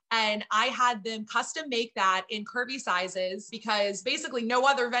 And I had them custom make that in curvy sizes because basically no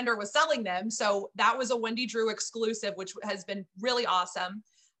other vendor was selling them. So that was a Wendy Drew exclusive, which has been really awesome.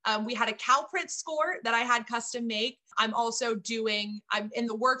 We had a cow print skirt that I had custom make. I'm in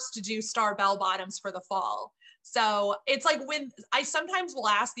the works to do star bell bottoms for the fall. So it's like when I sometimes will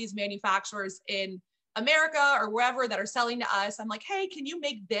ask these manufacturers in America or wherever that are selling to us, I'm like, hey, can you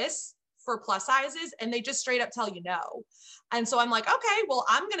make this for plus sizes? And they just straight up tell you no. And so I'm like, okay, well,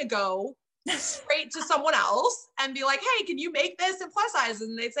 I'm going to go straight to someone else and be like, hey, can you make this in plus sizes?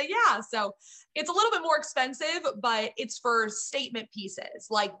 And they'd say, yeah. So it's a little bit more expensive, but it's for statement pieces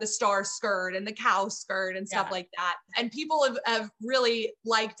like the star skirt and the cow skirt and stuff like that. And people have really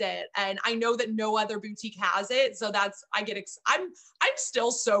liked it. And I know that no other boutique has it. So I'm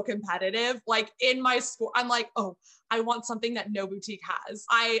still so competitive. Like in my school, I'm like, oh, I want something that no boutique has.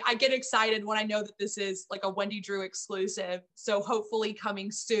 I get excited when I know that this is like a Wendy Drew exclusive. So hopefully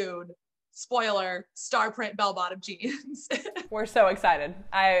coming soon. Spoiler, star print bell bottom jeans. We're so excited.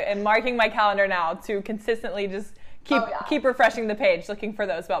 I am marking my calendar now to consistently just keep refreshing the page, looking for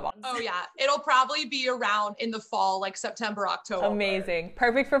those bell bottoms. Oh yeah, it'll probably be around in the fall, like September, October. Amazing.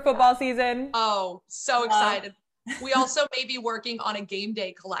 Perfect for football season. Oh, so excited. We also may be working on a game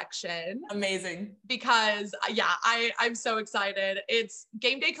day collection. Amazing. Because I'm so excited.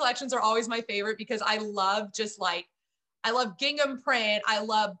 Game day collections are always my favorite because I love gingham print. I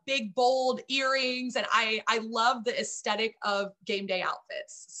love big, bold earrings. And I love the aesthetic of game day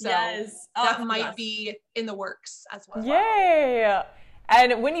outfits. So that might be in the works as well. Yay.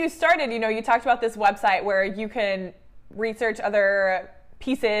 And when you started, you talked about this website where you can research other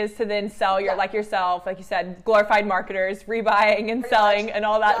pieces to then sell yourself, like you said, glorified marketers, rebuying and selling and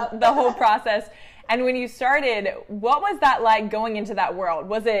all that, the whole process. And when you started, what was that like going into that world?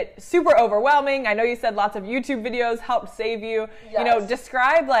 Was it super overwhelming? I know you said lots of YouTube videos helped save you. Yes.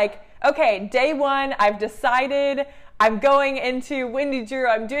 Describe like, okay, day one, I've decided I'm going into Wendy Drew.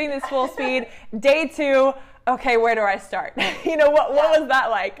 I'm doing this full speed. Day two, okay, where do I start? What was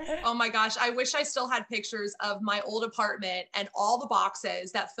that like? Oh my gosh. I wish I still had pictures of my old apartment and all the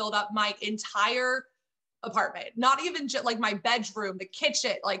boxes that filled up my entire apartment. Not even just like my bedroom, the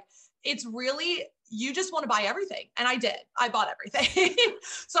kitchen, like it's really, you just want to buy everything. And I did. I bought everything.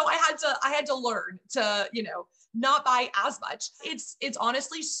 So I had to learn to, not buy as much. It's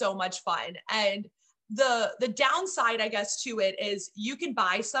honestly so much fun. And the downside, I guess, to it is you can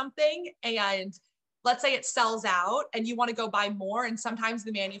buy something and let's say it sells out and you want to go buy more. And sometimes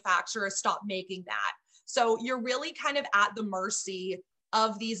the manufacturers stop making that. So you're really kind of at the mercy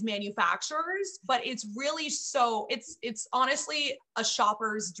of these manufacturers, but it's really it's honestly a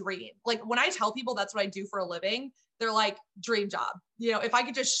shopper's dream. Like when I tell people that's what I do for a living, they're like, dream job. If I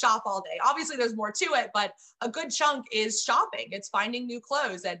could just shop all day, obviously there's more to it, but a good chunk is shopping. It's finding new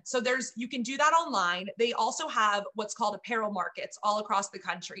clothes. And so you can do that online. They also have what's called apparel markets all across the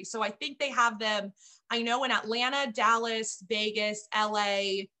country. So I think they have them, I know in Atlanta, Dallas, Vegas,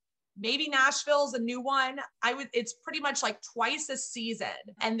 LA, maybe Nashville's a new one. It's pretty much like twice a season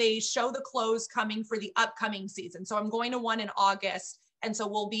and they show the clothes coming for the upcoming season. So I'm going to one in August. And so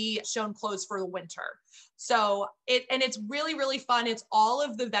we'll be shown clothes for the winter. So it's really, really fun. It's all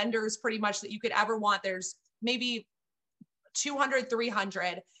of the vendors pretty much that you could ever want. There's maybe 200,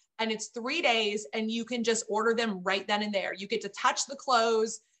 300, and it's 3 days and you can just order them right then and there. You get to touch the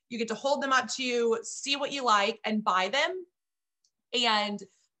clothes. You get to hold them up to you, see what you like, and buy them. And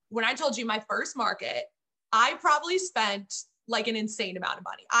when I told you my first market, I probably spent like an insane amount of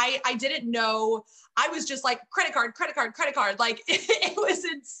money. I didn't know. I was just like credit card. Like it was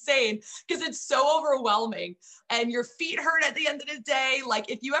insane because it's so overwhelming and your feet hurt at the end of the day. Like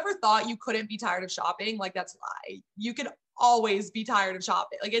if you ever thought you couldn't be tired of shopping, like that's a lie. You can always be tired of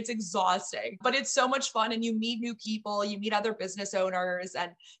shopping. Like it's exhausting, but it's so much fun. And you meet new people, you meet other business owners,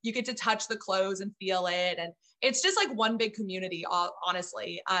 and you get to touch the clothes and feel it. And it's just like one big community,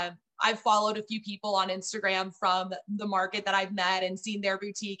 honestly. I've followed a few people on Instagram from the market that I've met and seen their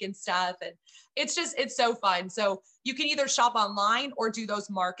boutique and stuff. And it's so fun. So you can either shop online or do those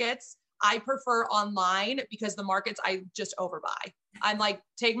markets. I prefer online because the markets I just overbuy. I'm like,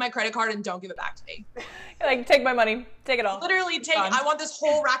 take my credit card and don't give it back to me. Like, take my money, take it all. Literally take it. I want this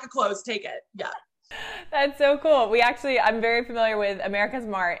whole rack of clothes, take it. Yeah. That's so cool. I'm very familiar with America's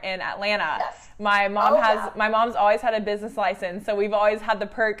Mart in Atlanta. Yes. My mom's always had a business license, so we've always had the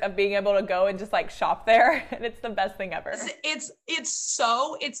perk of being able to go and just like shop there, and it's the best thing ever.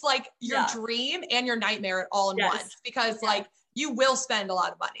 It's like your dream and your nightmare all in one, because like you will spend a lot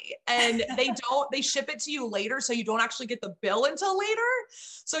of money and they ship it to you later. So you don't actually get the bill until later.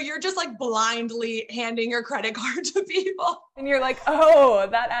 So you're just like blindly handing your credit card to people. And you're like, oh,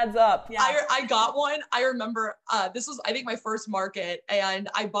 that adds up. Yeah. I got one. I remember this was, I think, my first market, and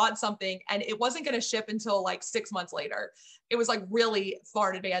I bought something and it wasn't going to ship until like 6 months later. It was like really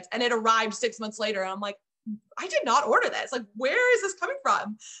far in advance, and it arrived 6 months later. And I'm like, I did not order this. Like, where is this coming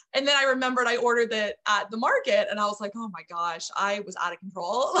from? And then I remembered I ordered it at the market, and I was like, oh my gosh, I was out of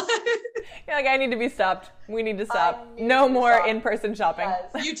control. You're like, I need to be stopped. We need to stop. No more in-person shopping.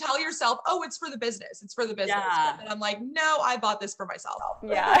 Yes. You tell yourself, oh, it's for the business. It's for the business. Yeah. And I'm like, no, I bought this for myself.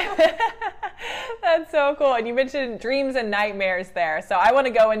 Yeah. That's so cool. And you mentioned dreams and nightmares there. So I want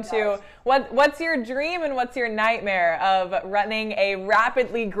to go into what's your dream and what's your nightmare of running a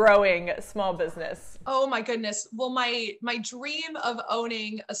rapidly growing small business? Oh my goodness. Well, my dream of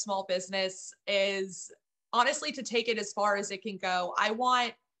owning a small business is honestly to take it as far as it can go. I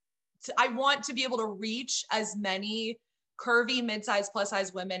want to be able to reach as many curvy, mid-size,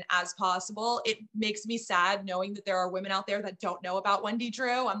 plus-size women as possible. It makes me sad knowing that there are women out there that don't know about Wendy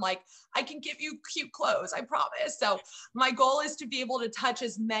Drew. I'm like, I can give you cute clothes, I promise. So my goal is to be able to touch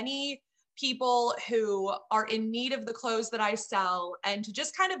as many people who are in need of the clothes that I sell, and to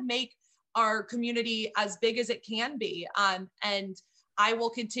just kind of make our community as big as it can be. And I will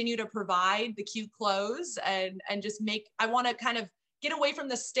continue to provide the cute clothes and just I want to kind of get away from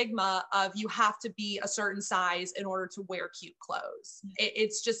the stigma of you have to be a certain size in order to wear cute clothes.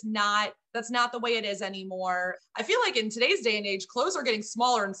 It's just that's not the way it is anymore. I feel like in today's day and age, clothes are getting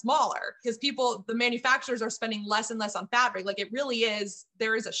smaller and smaller because the manufacturers are spending less and less on fabric. Like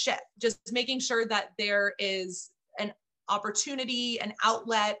there is a shift. Just making sure that there is an opportunity, an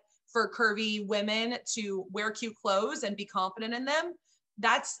outlet for curvy women to wear cute clothes and be confident in them.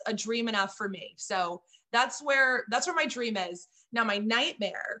 That's a dream enough for me. So that's where my dream is. Now, my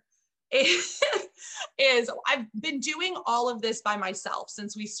nightmare is I've been doing all of this by myself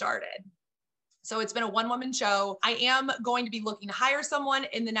since we started. So it's been a one-woman show. I am going to be looking to hire someone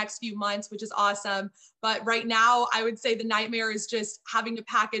in the next few months, which is awesome. But right now, I would say the nightmare is just having to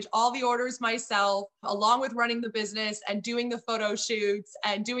package all the orders myself, along with running the business and doing the photo shoots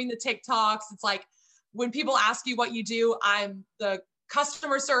and doing the TikToks. It's like when people ask you what you do, I'm the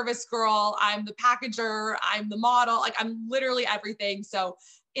customer service girl, I'm the packager, I'm the model, like I'm literally everything. So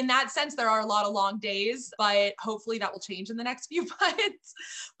in that sense, there are a lot of long days, but hopefully that will change in the next few months.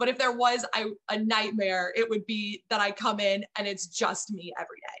 But if there was a nightmare, it would be that I come in and it's just me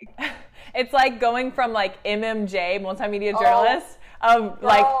every day. It's like going from like MMJ, multimedia journalist,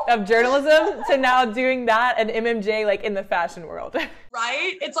 of journalism to now doing that and MMJ like in the fashion world.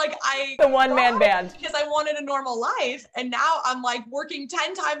 Right? It's like the one-man band. Because I wanted a normal life, and now I'm like working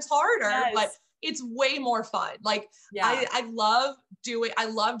 10 times harder, Yes. but it's way more fun. Like I love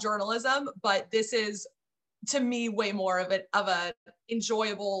journalism, but this is to me way more of a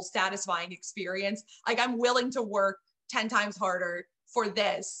enjoyable, satisfying experience. Like I'm willing to work 10 times harder for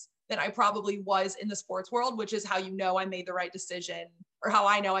this than I probably was in the sports world, which is how I made the right decision, or how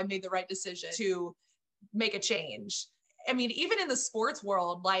I know I made the right decision to make a change. I mean, even in the sports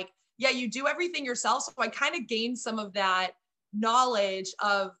world, like, yeah, you do everything yourself. So I kind of gained some of that knowledge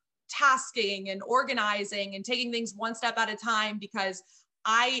of tasking and organizing and taking things one step at a time, because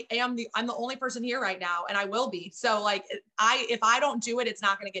I'm the only person here right now, and I will be. So like if I don't do it, it's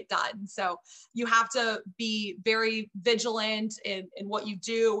not going to get done. So you have to be very vigilant in what you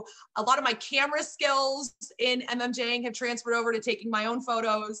do. A lot of my camera skills in MMJing have transferred over to taking my own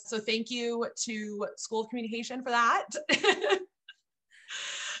photos. So thank you to School of Communication for that.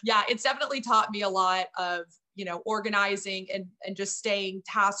 Yeah, it's definitely taught me a lot of, organizing and just staying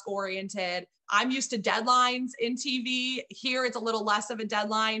task oriented. I'm used to deadlines in TV. Here, it's a little less of a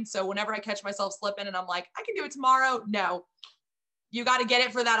deadline. So whenever I catch myself slipping and I'm like, I can do it tomorrow. No, you got to get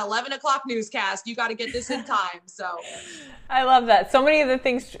it for that 11 o'clock newscast. You got to get this in time. So I love that. So many of the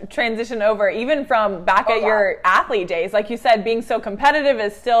things transition over, even from back at your athlete days. Like you said, being so competitive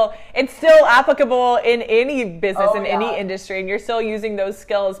it's still applicable in any business, in any industry. And you're still using those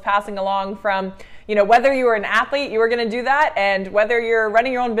skills, passing along from, whether you were an athlete, you were going to do that. And whether you're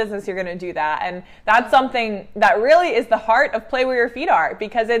running your own business, you're going to do that. And that's something that really is the heart of Play Where Your Feet Are,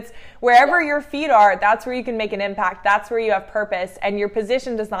 because it's wherever your feet are, that's where you can make an impact. That's where you have purpose, and your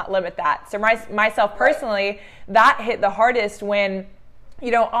position does not limit that. So myself personally, that hit the hardest when,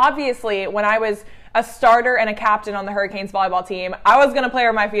 obviously when I was a starter and a captain on the Hurricanes volleyball team, I was going to play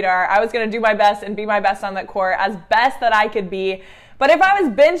where my feet are. I was going to do my best and be my best on that court as best that I could be. But if I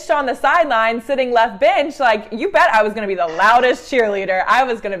was benched on the sideline, sitting left bench, like, you bet I was going to be the loudest cheerleader. I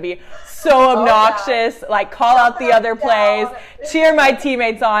was going to be so obnoxious, like call out the other plays, cheer my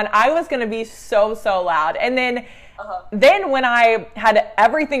teammates on. I was going to be so loud. And then when I had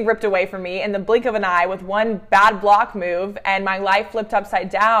everything ripped away from me in the blink of an eye with one bad block move, and my life flipped upside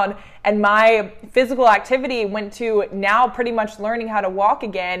down, and my physical activity went to now pretty much learning how to walk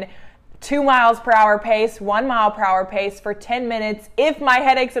again, 2 miles per hour pace, 1 mile per hour pace for 10 minutes, if my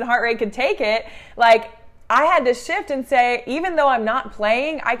headaches and heart rate could take it, like, I had to shift and say, even though I'm not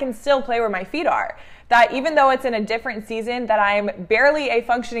playing, I can still play where my feet are. That even though it's in a different season, that I'm barely a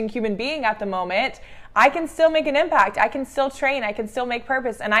functioning human being at the moment, I can still make an impact. I can still train. I can still make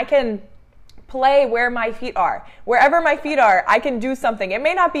purpose, and I can play where my feet are. Wherever my feet are, I can do something. It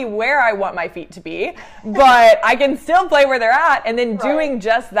may not be where I want my feet to be, but I can still play where they're at, and then doing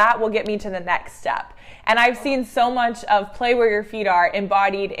just that will get me to the next step. And I've seen so much of Play Where Your Feet Are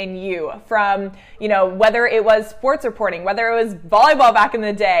embodied in you, from, whether it was sports reporting, whether it was volleyball back in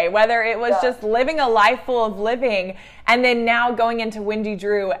the day, whether it was just living a life full of living, and then now going into Wendy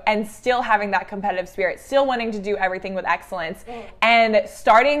Drew and still having that competitive spirit, still wanting to do everything with excellence, and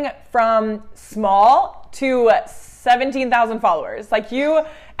starting from small to 17,000 followers. Like, you,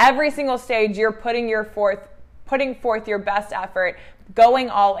 every single stage, you're putting forth your best effort,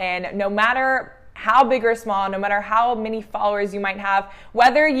 going all in, no matter how big or small, no matter how many followers you might have,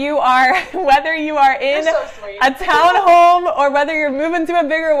 whether you are in a townhome or whether you're moving to a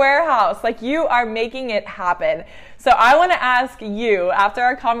bigger warehouse, like, you are making it happen. So I want to ask you, after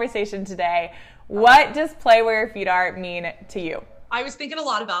our conversation today, what does Play Where Your Feet Are mean to you? I was thinking a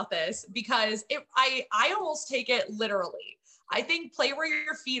lot about this because I almost take it literally. I think Play Where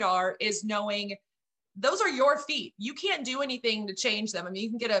Your Feet Are is knowing those are your feet. You can't do anything to change them. I mean, you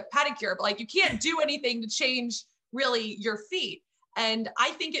can get a pedicure, but you can't do anything to change really your feet. And I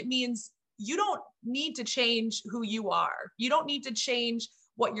think it means you don't need to change who you are. You don't need to change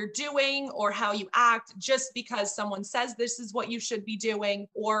what you're doing or how you act just because someone says this is what you should be doing,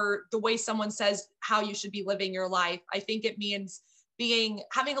 or the way someone says how you should be living your life. I think it means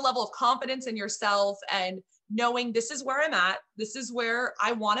having a level of confidence in yourself and knowing this is where I'm at, this is where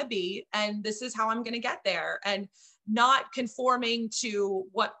I want to be, and this is how I'm going to get there, and not conforming to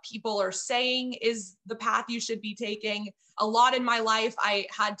what people are saying is the path you should be taking. A lot in my life, I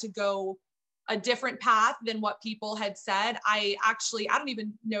had to go a different path than what people had said. I don't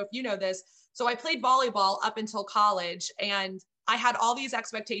even know if you know this. So I played volleyball up until college, and I had all these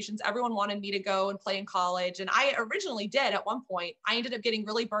expectations. Everyone wanted me to go and play in college. And I originally did at one point. I ended up getting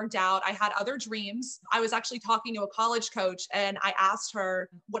really burnt out. I had other dreams. I was actually talking to a college coach, and I asked her,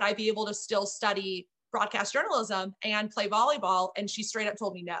 would I be able to still study broadcast journalism and play volleyball? And she straight up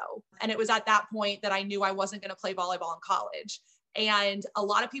told me no. And it was at that point that I knew I wasn't going to play volleyball in college. And a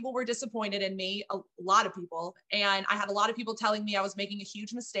lot of people were disappointed in me, a lot of people. And I had a lot of people telling me I was making a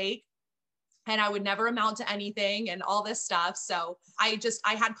huge mistake and I would never amount to anything and all this stuff. So I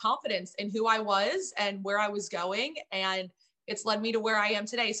had confidence in who I was and where I was going. And it's led me to where I am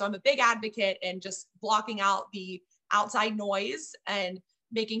today. So I'm a big advocate in just blocking out the outside noise and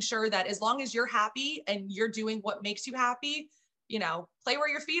making sure that as long as you're happy and you're doing what makes you happy, play where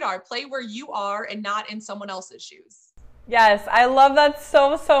your feet are, play where you are and not in someone else's shoes. Yes, I love that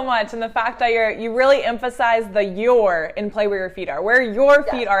so much, and the fact that you really emphasize the "your" in Play Where Your Feet Are, where your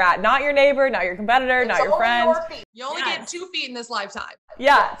feet are at, not your neighbor, not your competitor, not your friend. You only get 2 feet in this lifetime.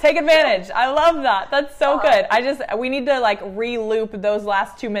 Yeah, take advantage. I love that. That's so good. We need to like re-loop those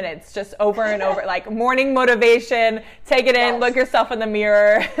last 2 minutes just over and over. Like morning motivation, take it in, look yourself in the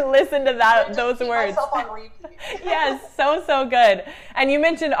mirror, listen to those words. Myself on repeat. Yes, so good. And you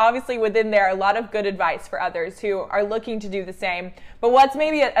mentioned obviously within there a lot of good advice for others who are looking to do the same. But what's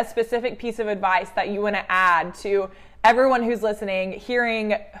maybe a specific piece of advice that you want to add to everyone who's listening,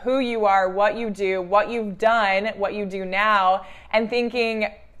 hearing who you are, what you do, what you've done, what you do now, and thinking,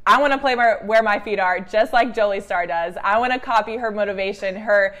 I want to play where my feet are, just like Jolie Starr does. I want to copy her motivation,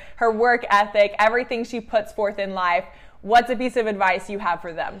 her work ethic, everything she puts forth in life. What's a piece of advice you have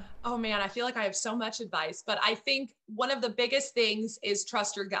for them? Oh man, I feel like I have so much advice, but I think one of the biggest things is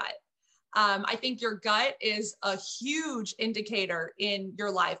trust your gut. I think your gut is a huge indicator in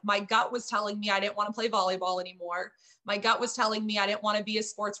your life. My gut was telling me I didn't want to play volleyball anymore. My gut was telling me I didn't want to be a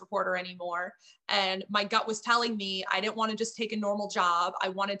sports reporter anymore. And my gut was telling me I didn't want to just take a normal job. I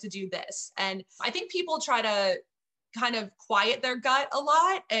wanted to do this. And I think people try to kind of quiet their gut a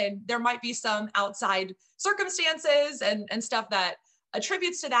lot. And there might be some outside circumstances and stuff that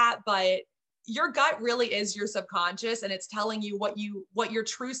attributes to that. But your gut really is your subconscious, and it's telling you what your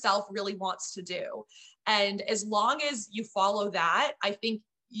true self really wants to do. And as long as you follow that, I think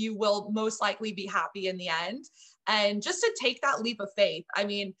you will most likely be happy in the end. And just to take that leap of faith, I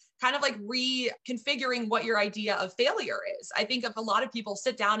mean, kind of like reconfiguring what your idea of failure is. I think if a lot of people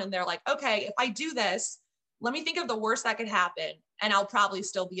sit down and they're like, okay, if I do this, let me think of the worst that could happen and I'll probably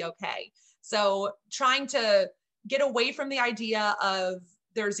still be okay. So trying to get away from the idea of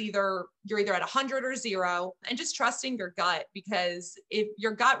you're either at 100 or 0, and just trusting your gut, because if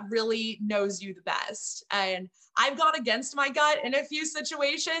your gut really knows you the best. And I've gone against my gut in a few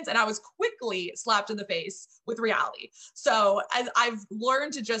situations and I was quickly slapped in the face with reality. So as I've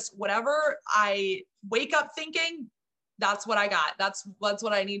learned to just whatever I wake up thinking, that's what I got. That's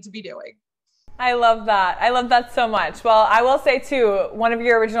what I need to be doing. I love that. I love that so much. Well, I will say too, one of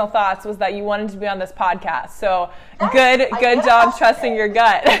your original thoughts was that you wanted to be on this podcast. So good job trusting your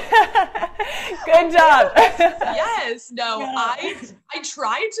gut. Good job. Yes. No, I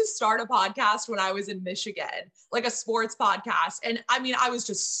tried to start a podcast when I was in Michigan, like a sports podcast. And I mean, I was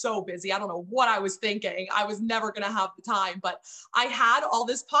just so busy. I don't know what I was thinking. I was never going to have the time, but I had all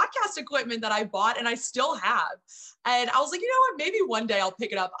this podcast equipment that I bought and I still have. And I was like, you know what, maybe one day I'll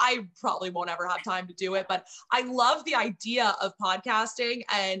pick it up. I probably won't ever have time to do it, but I love the idea of podcasting.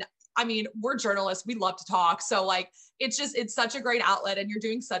 And I mean, we're journalists, we love to talk. So like, it's such a great outlet and you're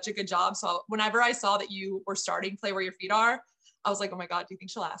doing such a good job. So whenever I saw that you were starting Play Where Your Feet Are, I was like, oh my God, do you think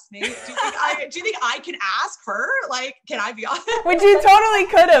she'll ask me? Do you think I can ask her? Like, can I be on? Which you totally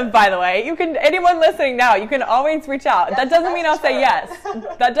could have, by the way. Anyone listening now, you can always reach out. That doesn't mean I'll say yes.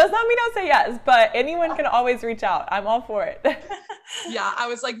 That does not mean I'll say yes, but anyone can always reach out. I'm all for it. Yeah, I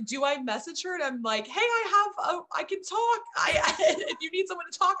was like, do I message her? And I'm like, hey, I can talk. If you need someone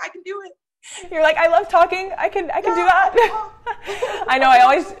to talk, I can do it. You're like, I love talking. I can do that. I know. I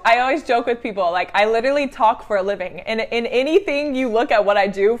always joke with people. Like, I literally talk for a living. And in anything you look at what I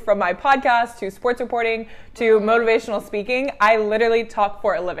do, from my podcast to sports reporting to motivational speaking, I literally talk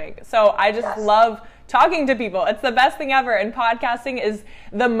for a living. So I just love talking to people. It's the best thing ever. And podcasting is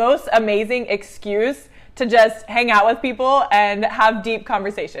the most amazing excuse to just hang out with people and have deep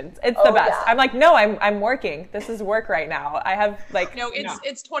conversations. It's the best. Yeah. I'm like, no, I'm working. This is work right now. I have like, no,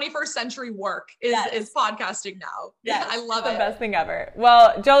 it's 21st century work is podcasting now. Yeah, I love it. The best thing ever.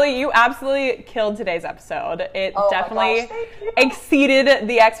 Well, Jolie, you absolutely killed today's episode. It definitely exceeded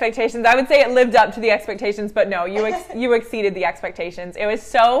the expectations. I would say it lived up to the expectations, but no, you exceeded the expectations. It was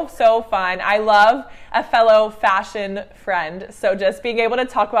so fun. I love a fellow fashion friend. So just being able to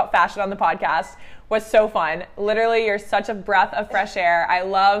talk about fashion on the podcast was so fun. Literally, you're such a breath of fresh air. I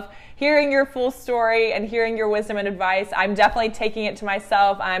love hearing your full story and hearing your wisdom and advice. I'm definitely taking it to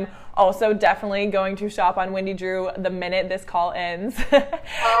myself. I'm also definitely going to shop on Wendy Drew the minute this call ends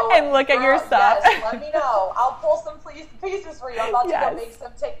and look at your stuff. Yes, let me know. I'll pull some pieces for you. I'm about to go make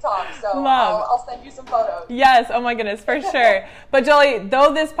some TikToks, so I'll send you some photos. Yes, oh my goodness, for sure. But Jolie,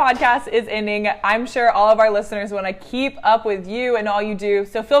 though this podcast is ending, I'm sure all of our listeners want to keep up with you and all you do.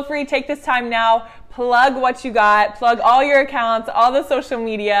 So feel free, take this time now, plug what you got, plug all your accounts, all the social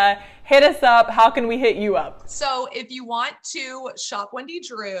media. Hit us up. How can we hit you up? So if you want to shop Wendy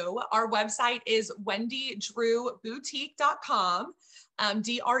Drew, our website is wendydrewboutique.com,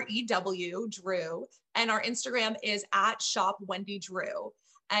 DREW, Drew. And our Instagram is @shopwendydrew.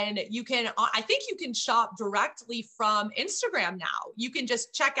 And you can, I think you can shop directly from Instagram now. You can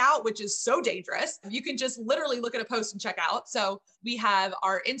just check out, which is so dangerous. You can just literally look at a post and check out. So we have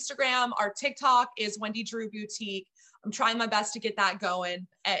our Instagram, our TikTok is Wendy Drew Boutique. I'm trying my best to get that going.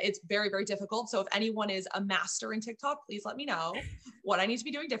 It's very, very difficult. So if anyone is a master in TikTok, please let me know what I need to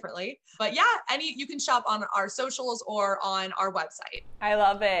be doing differently. But yeah, you can shop on our socials or on our website. I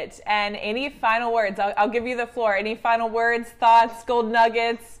love it. And any final words? I'll give you the floor. Any final words, thoughts, gold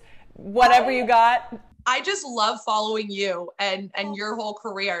nuggets, whatever you got? I just love following you and your whole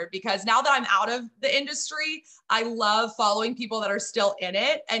career, because now that I'm out of the industry, I love following people that are still in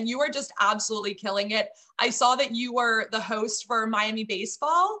it. And you are just absolutely killing it. I saw that you were the host for Miami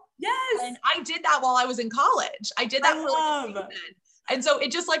baseball. Yes. And I did that while I was in college. I did that for like a season. And so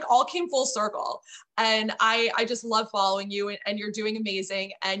it just like all came full circle. And I just love following you, and you're doing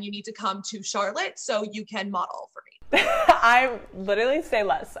amazing, and you need to come to Charlotte so you can model for me. I literally say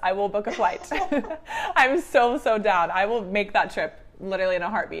less. I will book a flight. I'm so down. I will make that trip literally in a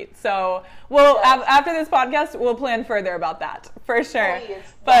heartbeat. So after this podcast, we'll plan further about that for sure. Please.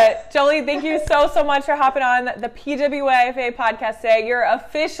 But Jolie, thank you so much for hopping on the PWIFA podcast today. You're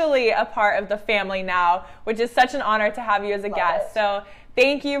officially a part of the family now, which is such an honor to have you as a guest. So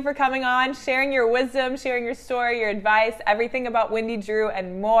thank you for coming on, sharing your wisdom, sharing your story, your advice, everything about Wendy Drew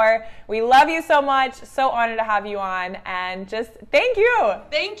and more. We love you so much. So honored to have you on, and just thank you.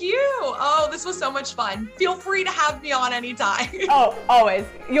 Thank you. Oh, this was so much fun. Feel free to have me on anytime. Oh, always.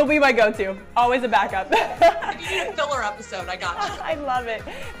 You'll be my go-to. Always a backup. If you need a filler episode, I got you. I love it.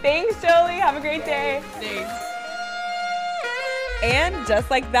 Thanks, Jolie. Have a great day. Thanks. And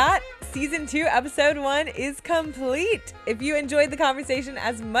just like that, Season 2, Episode 1 is complete. If you enjoyed the conversation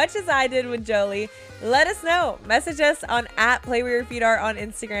as much as I did with Jolie, let us know. Message us on @PlayWhereYourFeetAre on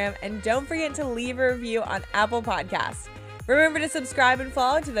Instagram, and don't forget to leave a review on Apple Podcasts. Remember to subscribe and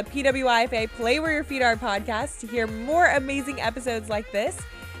follow to the PWIFA Play Where Your Feet Are podcast to hear more amazing episodes like this.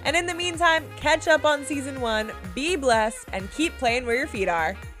 And in the meantime, catch up on Season 1, be blessed, and keep playing where your feet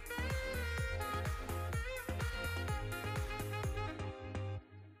are.